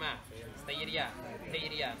క్షేమ స్థైర్య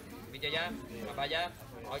ధైర్య విజయ అభయ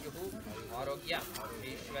ఆయు ఆరోగ్య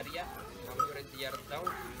ఐశ్వర్య అభివృద్ధ్యర్థం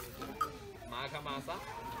మాఘమాస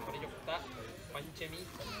ప్రయుక్త పంచమి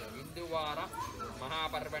ఇందువార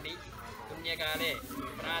మహాపర్వణి పుణ్యకాలే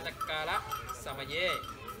ప్రాతకాల సమయే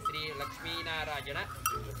శ్రీ లక్ష్మీనారాయణ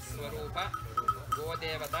స్వరూప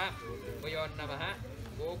గోదేవత భయో నమః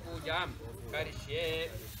గోపూజాం కరిష్యే.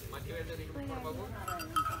 మధ్యవేళ బాబు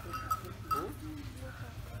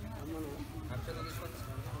అక్షత తీసుకోండి.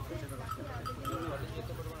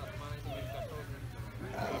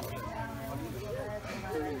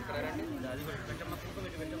 ఇక్కడ రండి.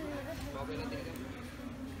 బాబు ఇలా తిరిగి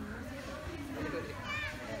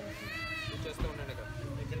చేస్తూ ఉండండి.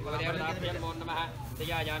 నమో నమః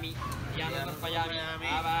ధ్యాయామి ధ్యానం సమర్పయామి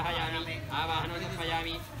ఆవాహయామి ఆవాహనం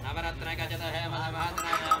సమర్పయామి నవరత్న గజదహ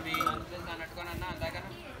మహాభాద్రాయామి నట్టుకోనన్నా అందాక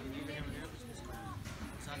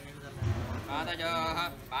పాదయోః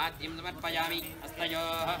పాద్యం సమర్పయామి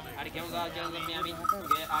హస్తయోః అర్ఘ్యం సమర్పయామి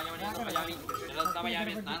ఆయమని సమర్పయామి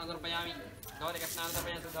జలస్తమయామి స్నానం సమర్పయామి దౌతిక స్నానం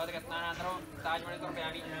సమర్పయామి దౌతిక స్నానానంతరం తాజ్మణి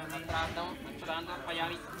సమర్పయామి మంత్రార్థం అక్షరాంతం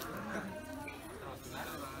సమర్పయామి.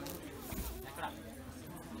 ఎక్కడ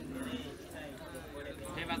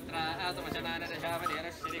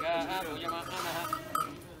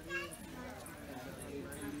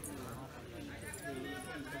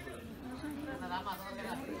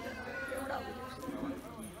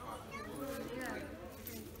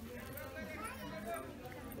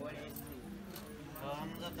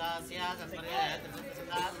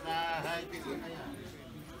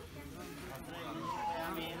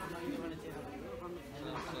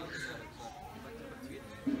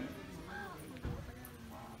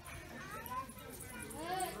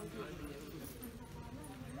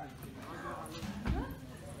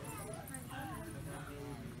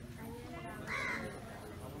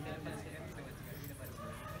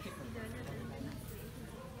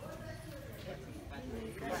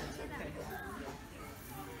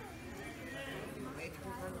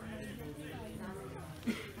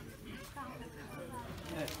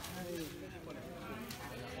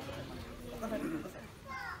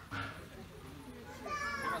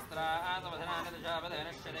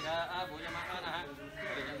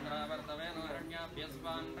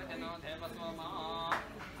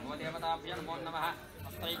నమో నమః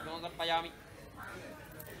హస్తైక్యం సమర్పయామి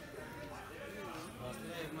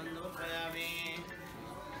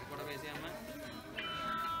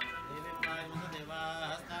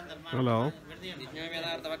హలో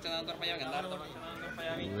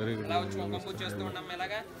చేస్తూ ఉండం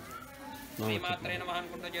ఇలాగా మాత్రమే నమః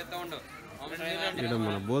అనుకుంటూ చేస్తూ ఉండు. ఇక్కడ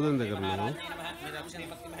మన బోధన దగ్గర ఉన్నాము.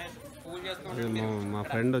 మా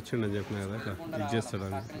ఫ్రెండ్ వచ్చిండని చెప్పిన కదా ఇది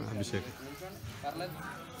చేస్తాడని అభిషేక్.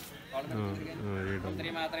 ఓం శ్రీ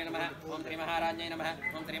మాత్రే నమః ఓం శ్రీ మహారాజ్ఞై నమః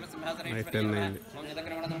ఓం శ్రీ సింహాసనేశ్వరీ నమః ఓం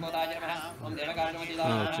జగత్రమణదంబోధాయ నమః ఓం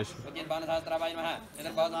దేవకారణమోదిదాయ నమః ఓం జిద్బాణశాస్త్రాయ నమః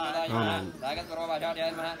చతుర్బాధుదాయ నమః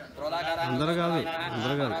రాగస్వరూపాచార్యాయ నమః క్రోధాకారాయ అందరు కాదు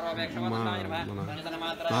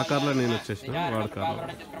నా కార్లో నేను వచ్చేసిన వాడు కార్లో.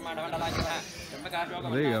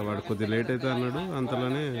 అదే ఇక వాడు కొద్ది లేట్ అయితే అన్నాడు,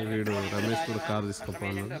 అంతలోనే వీడు రమేష్ కూడా కార్ తీసుకోపో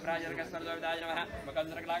అన్నాడు.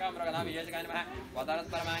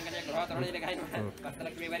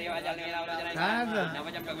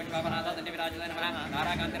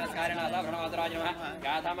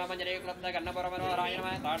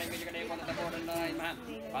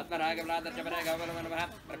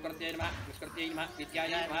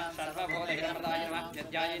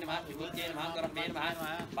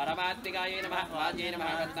 పరమాత్మికాయ నమః వాజ్యై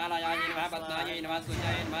నమః పద్మాలయాయ నమః పద్మాయై నమః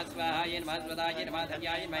సూర్యాయ నమః స్వాహాయ నమః స్వదాయ నమః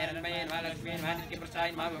ధన్యాయ నమః హిరణ్మయే నమః లక్ష్మీ నమః నిత్యపురుషాయ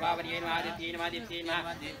నమః విభావర్యే నమః ఆదిత్యే నమః దిత్యే నమః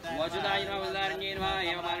వసుదాయ నమః ఉదారణ్యే నమః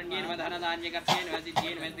హేమమాలిన్యే నమః ధనధాన్యకర్తే నమః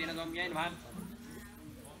సిద్ధ్యే నమః దీనసౌమ్యే నమః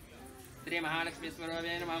శ్రీ మహాలక్ష్మీ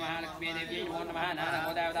స్వరూపే నమః మహాలక్ష్మీ దేవ్యై నమో నమః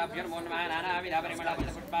నానామోదావతాభ్యో నమో నమః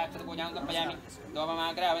నానావిధపరిమళపుష్పాక్షతపూజాం సమర్పయామి.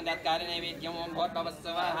 దోమమాగ్రహవంతత్కారి నైవేద్యం ఓం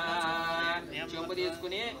భోర్భవస్సవః. చెంబు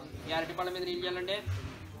తీసుకుని ఈ అరటిపళ్ళ మీద నీళ్ళు చల్లండి.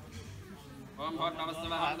 ఓం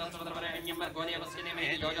భోర్భవస్సవః తత్సవతపరేణ్యం వర్గోని అవస్యనేమే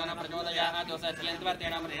యోజన ప్రచోదయాత్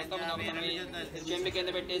దోసత్యంతవర్తేన మృతోమనోపనవి. చెంబు కింద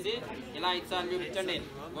పెట్టేసి ఇలా ఇచ్చాను చూపించండి.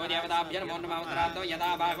 గోదేవతాభ్యో నమో నమః ఉత్తరార్థం యథా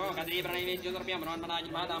భాగో కదలీప్రణైవేద్యం సమర్ప్యామి మనోన్మనాయ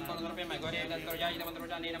నమః దాంతో సమర్ప్యామి. గోదేవతత్కర్యాయ నమః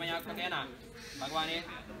భగవానే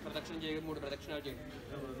ప్రదక్షిణ చేయ 3 ప్రదక్షిణాలు చేయండి.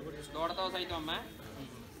 దూడతో సైతం అమ్మ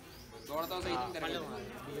దూడతో సైతం తిరగండి.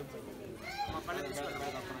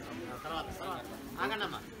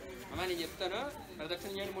 అమ్మ నేను చెప్తాను, ప్రదక్షిణ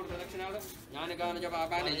చేయండి 3 ప్రదక్షిణాలు. జ్ఞానికాని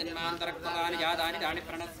పాపాని జన్మాంతరక్తాని జాతాని దాని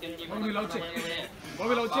ప్రణశ్యంతి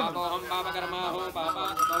పాపోహం పాపకర్మాహో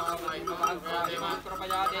పాపాన్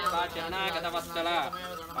కృపయా దేవా శరణాగతవత్సల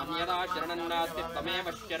అన్యదా శరణం నాస్తి త్వమేవ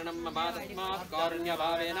శరణం మమ తస్మాత్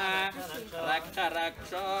కారుణ్యభావేన रक्ष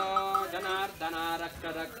रक्षो जनार्दन रक्ष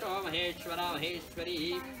रक्षो महेश्वर महेश्वरी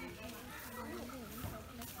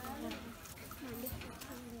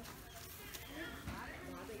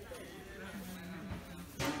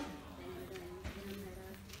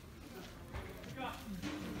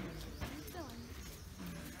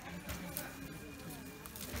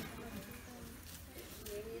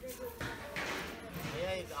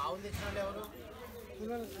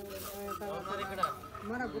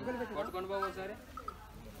కొట్టుకొని పోవు ఒకసారి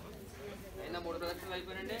అయినా 3 ప్రదక్షిణలు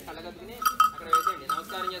అయిపోయినండి కళ్ళగద్దుకుని అక్కడ వేసేయండి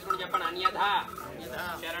నమస్కారం చేసుకుని చెప్పండి అన్యథా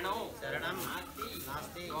శరణం శరణం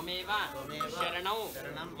నాస్తి త్వమేవ శరణం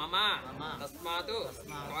మమ తస్మాత్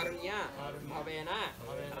కారుణ్య భవేన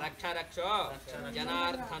రక్ష రక్షో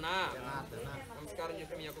జనార్దన నమస్కారం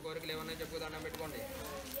చేసుకుని మీ యొక్క కోరికలు ఏమన్నా చెప్పు దండం పెట్టుకోండి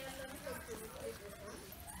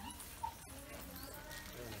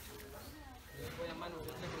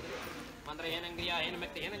मंत्रहीनं क्रियाहीनं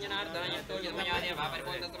भक्तिहीनं जनार्दन यतो यन्मयादेव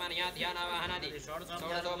परिपूर्णतमनया ध्यानावाहनादि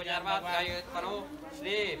षोडशोपचारवाद्यायुत्पन्नो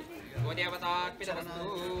श्री गोदेवतार्पितमस्तु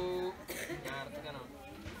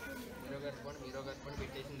మీరు కట్టుకొని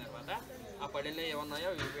పెట్టేసిన తర్వాత ఆ పడెల్లో ఏమన్నాయో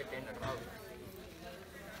ఇవి పెట్టేయండి రావు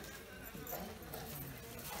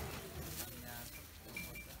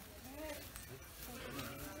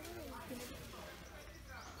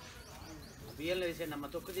బియ్యంలో వేసేయండి అమ్మ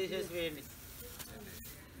తొక్కు తీసేసి వేయండి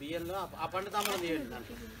బియ్యంలో ఆ పండు తామరం తీయండి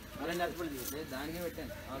దాంట్లో మళ్ళీ అప్పుడు తీయండి దానికే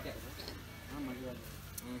పెట్టాను ఓకే మళ్ళీ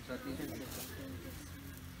సార్ తీసేసి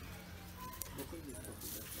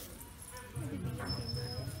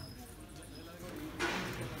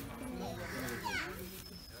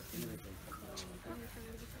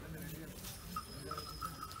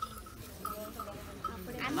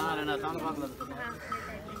తామపాకులు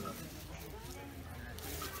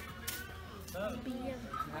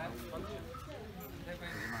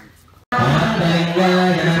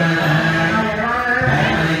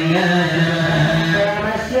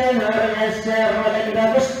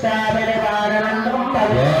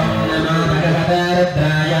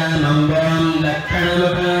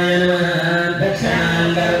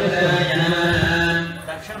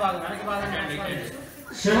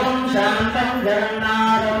శివం శాంతం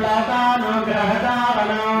జగన్నాథం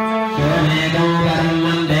లోకానుగ్రహదావనం సోమేకం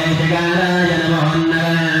కర్మం దేశకారాయ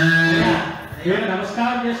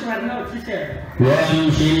నమస్కారం చేసి వెంటనే వచ్చేసాడు ఓం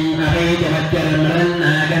శ్రీం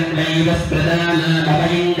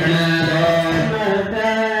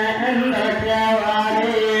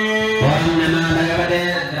ఓం నమో భగవతే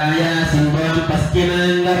రుద్రాయ సింహం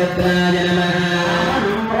పశ్చిమాంగరుద్రాయ నమః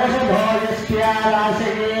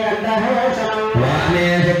వామే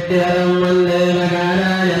శక్తిధరం వందే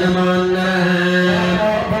మకారాయ నమో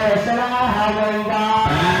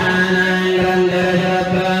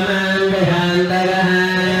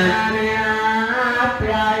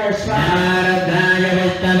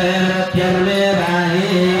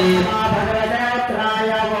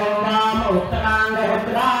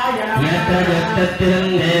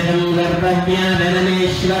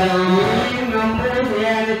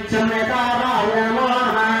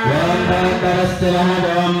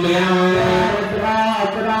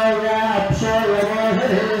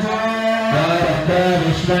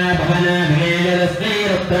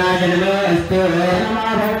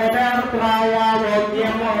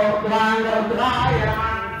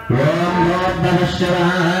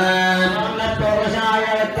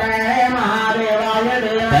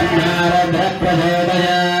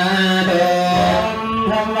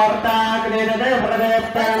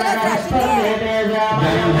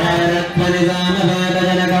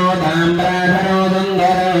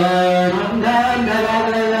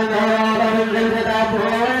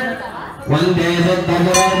వందే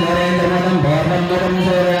నరేంద్రమదం భోర్వం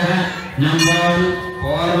సూర్య నంబం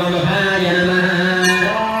పూర్వమభాయ నమః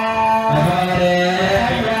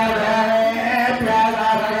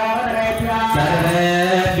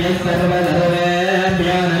సర్వేభ్యః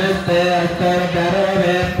సర్వసర్వేభ్యో నమస్తే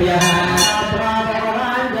అస్తోత్తరేభ్యః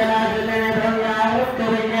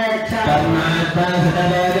కర్మాత్మా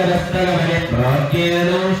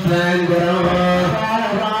ప్రోక్యేనో శ్రాంగురో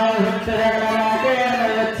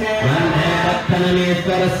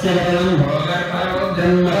ఈశ్వరస్య బలం భోగర్భరో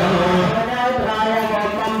జన్మో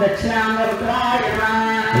దక్షిణాంగరుద్రాయ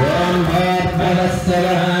ఓం భోర్భవస్య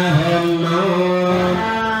ఓం నమో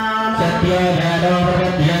సత్యోజాతో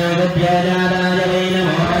ప్రపద్యాగత్యాజాతాయ వై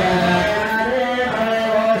నమో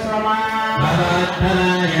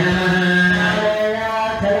భవాత్మనాయ నమః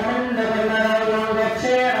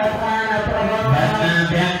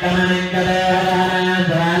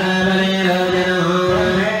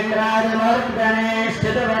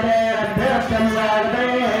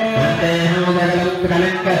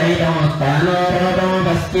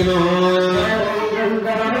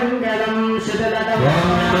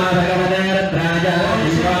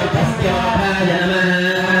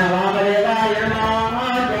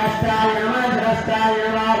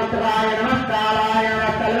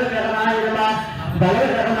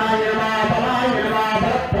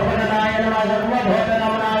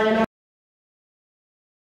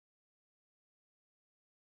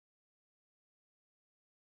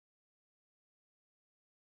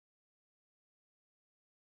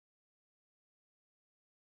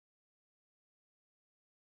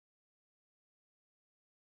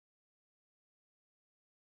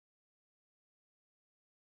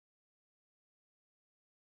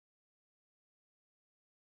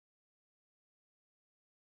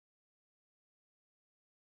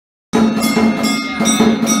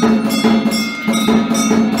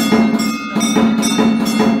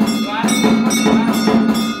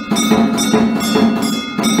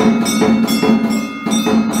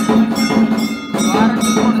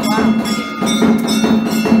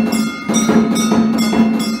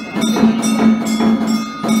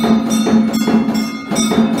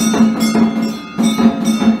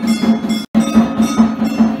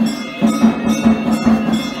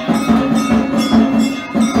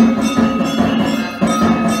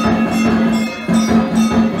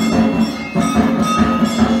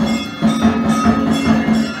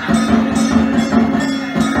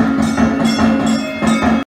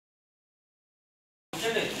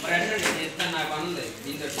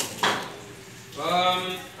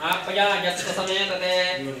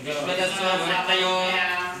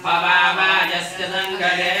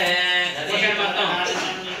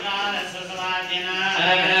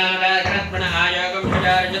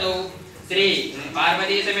श्री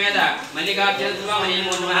पार्वती समेत मल्लिकार्जुन स्वामी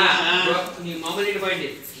नमः मामूली पॉइंट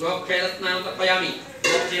गोक्षेत्र स्नान तर्पयामि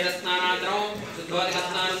गोक्षेत्र स्नानानन्तरं शुद्धोदक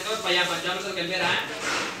स्नानं तर्पयामि पंचामृतं गम्भीरा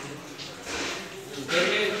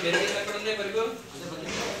पेरुगे तक्कडुंदे पेरुगु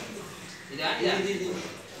इदा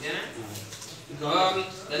इदेना ओम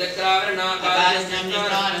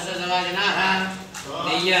तदक्रावरणाकाशस्नानसवाजनाः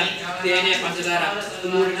देय तेने पंचदारा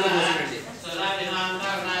मूडिलो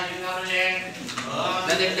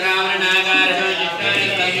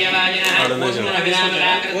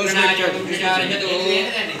పోసిరండి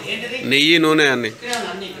నెయ్యి నూనె అన్ని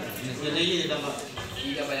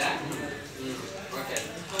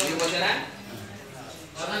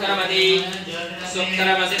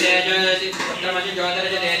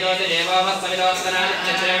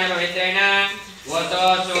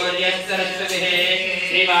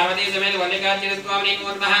श्री पार्वती समेत मल्लिकार्जुन स्वामी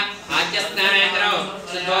नमः आद्य स्नानानन्तरं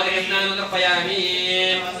शुद्धोदक स्नानं तर्पयामि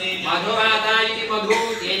मधुमाता इति मधु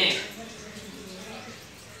येने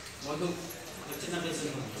मधु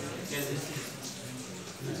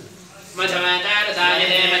मधुमाता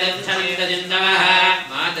दायते मदच्छन्नजिन्दवः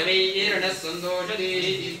माधवीर्णः सन्तोषदीः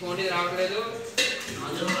तीस्कोंడి రావట్లేదు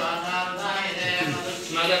మధుమాతా దాయతే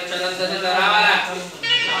మదక్షరంతరావల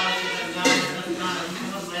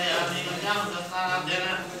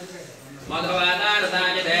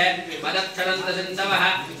मधुवादारदायते मदक्षरन्तसिन्धवः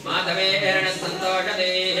माधवेर्णः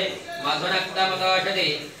सन्तोषदेः मधुनक्तमदोषधि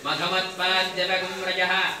मधुमत्पाद्यवगं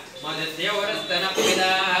रजः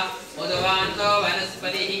मधुद्योरस्तनपिदाः मधुवान्तो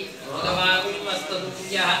वनस्पतिः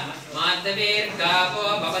मधुवागुल्मस्तसूर्यः माधवेर्गावो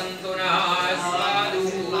भवन्तु नः स्वादु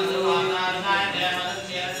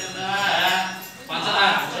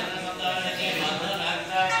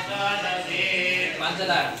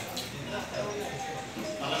पंचदार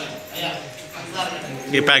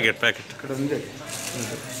ఈ ప్యాకెట్ ఇక్కడ ఉంది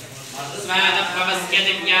स्वादप्रवस्य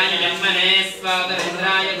दिव्याय जन्मने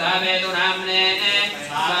स्वादरिन्द्राय धावेतु नाम्ने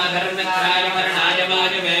स्वाधर्मित्राय वर्णाय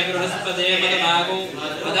वाजवे बृहस्पते मदभागो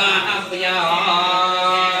मदानप्रिया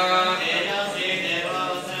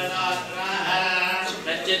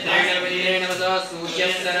प्रचित्रेण वसो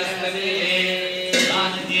सूर्यं सरस्वती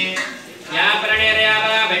या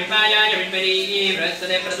प्रणेरयावा भिन्मायाय भिन्मरी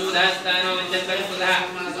बृहस्पते प्रसूदास्तानो विद्यन्तरिपुधः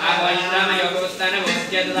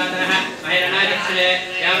आवायुष्टामयोगोस्तानमोस्यददातनः महिरणायक्षले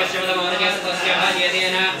या पश्यमदमोरजस्तस्य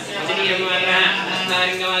भार्यतेन अजनीयमात्रः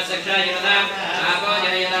अस्मारिङ्गमासक्षायमदा आपो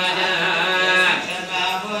जनयदाजनः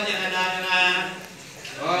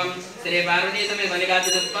ओम श्री पार्वती समेत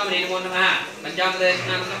मल्लिकार्जुन स्वामी नमः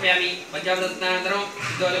पंचामृतस्नानं समर्पयामि पंचामृतस्नानानन्तरं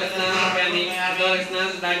शुद्धोदकस्नानं समर्पयामि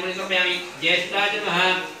शुद्धोदकस्नानं दायमुनि समर्पयामि ज्येष्ठाय नमः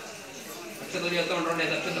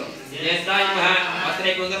ज्येष्ठाय नमः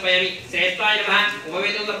वस्त्रे समर्पयामि श्रेष्ठाय नमः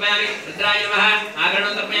उपवेदं समर्पयामि रुद्राय नमः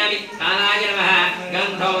आभरणं समर्पयामि कालाय नमः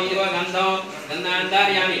गन्धौ इव गन्धौ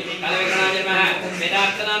गन्धान्धारयामि बलविकरणाय नमः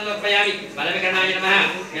वेदार्थनां समर्पयामि बलविकरणाय नमः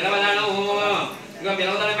बिलवदानौ इव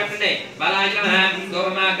बिलवदानं कट्टंడి बालाय नमः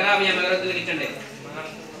दोपमाग्राव्य मगरद्दु इच्चंడి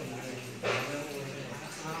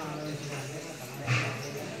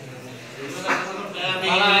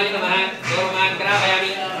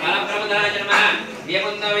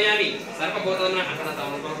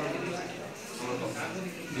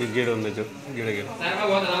గిడ ఉంది గిడ గిడ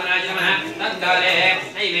సర్వభూతనాయ నమః తద్దాలే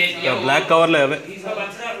నైవేద్యం బ్లాక్ కవర్లే అవే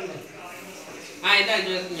ఇదా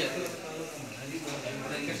చేస్తుంది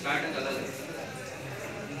ఇంకా స్టార్ట్ కదా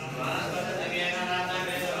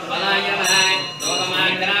బలాయ నమః దోతమాయ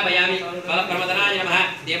ధనాభయామి బలప్రమదనాయ నమః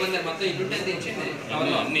దేవందర్ మొత్తం ఇటుంటే తెచ్చింది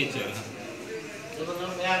కవర్లో అన్ని ఇచ్చారు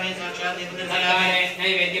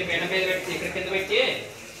నైవేద్యం పేడ మీద పెట్టి ఇక్కడ కింద పెట్టి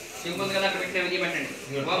సింపుల్ కదా అక్కడ పెట్టే విధి పెట్టండి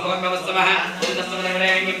ఓం భగవత్సవః ఓం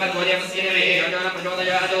తస్మదవరేణ్యం భగవదేవస్యనే యోజన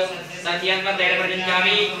ప్రచోదయాతు సత్యం వదేన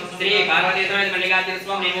ప్రజంచామి శ్రీ పార్వతీదేవి మల్లికార్జున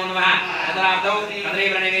స్వామి నమో నమః తదరార్థం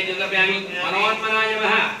తదైవ నైవేద్యం సమర్పయామి మనోన్మనాయ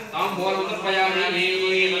నమః తాం బోలం సమర్పయామి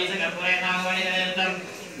కర్పూరేణావణిదం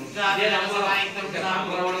ముక్తాదే నమోసాయితం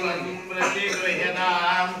కర్పూరవణం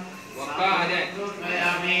ప్రతిగ్రహ్యతాం వక్కాదే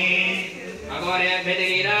సమర్పయామి అగోరే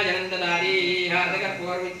భేదగిరా జనంతదారి హార్ద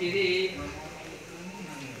కర్పూరమిచ్చిది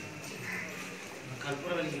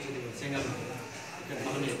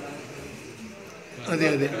అదే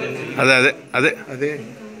అదే అదే అదే అదే అదే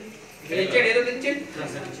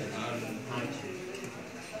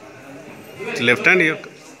లెఫ్ట్ హ్యాండ్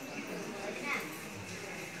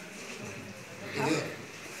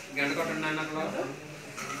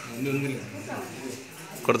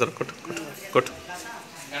కొడతారు కొట్టు కొట్టు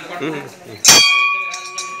కొట్టు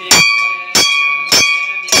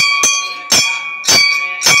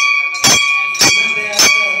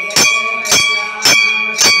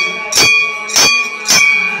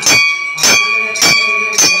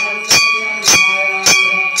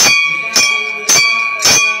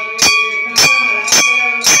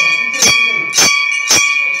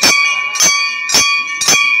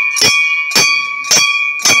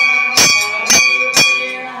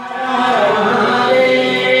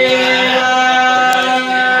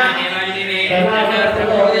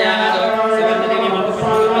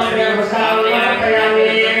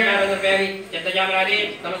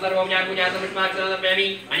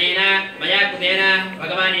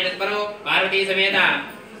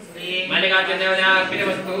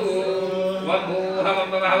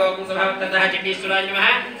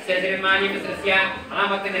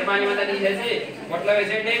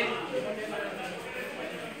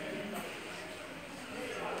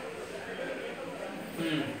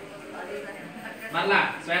మరలా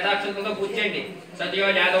శ్వేతాక్షంతో పూజ్యండి సద్యో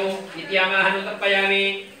జాతం నిత్యామాహను తర్పయామి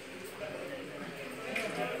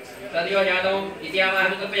సద్యో జాతం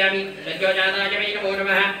నిత్యామాహను తర్పయామి సద్యో జాతాయ వై నమో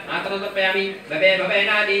నమః ఆత్మను తర్పయామి భవే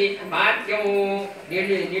భవేనాది పాఠ్యం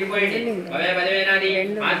నిడిపోయండి భవే భవేనాది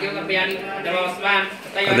పాఠ్యం తర్పయామి జవస్వాం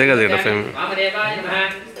అదే కదా ఇక్కడ ఫేమ్ వామదేవాయ నమః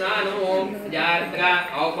స్నానం జాగ్రత్తగా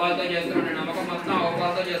అవపాలతో చేస్తుండండి నమ్మకం మొత్తం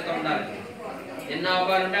అవపాలతో చేస్తూ ఉండాలి ఎన్ని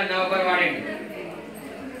అవపాలు ఉంటే అన్ని అవపాలు వాడండి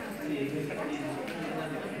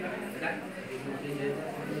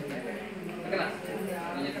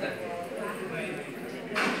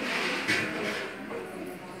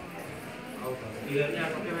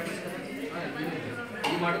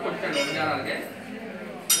ఈ మాట కొట్టండి ఉపచారాలకే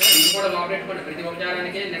ఇది కూడా లోపల పెట్టుకోండి ప్రతి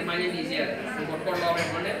ఉపచారానికి నిర్మాణ్యం తీసేయాలి కొట్టుకోవడం లోపల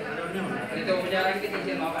పెట్టుకోండి ప్రతి ఉపచారానికి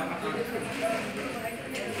తీసే లోపల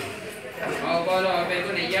ఆవుపాలు ఆవుపేరు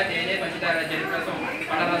నెయ్యి తేనె పంచదార జనరసం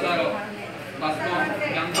పడరసాలు భస్మం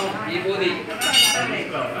గంధం విభూది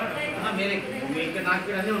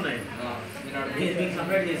నాకు అన్నీ ఉన్నాయి మీకు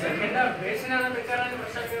సపరేట్ చేశారు పెట్టారండి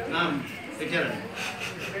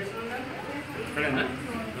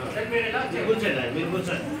కూర్చోండి మీరు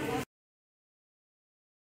కూర్చోండి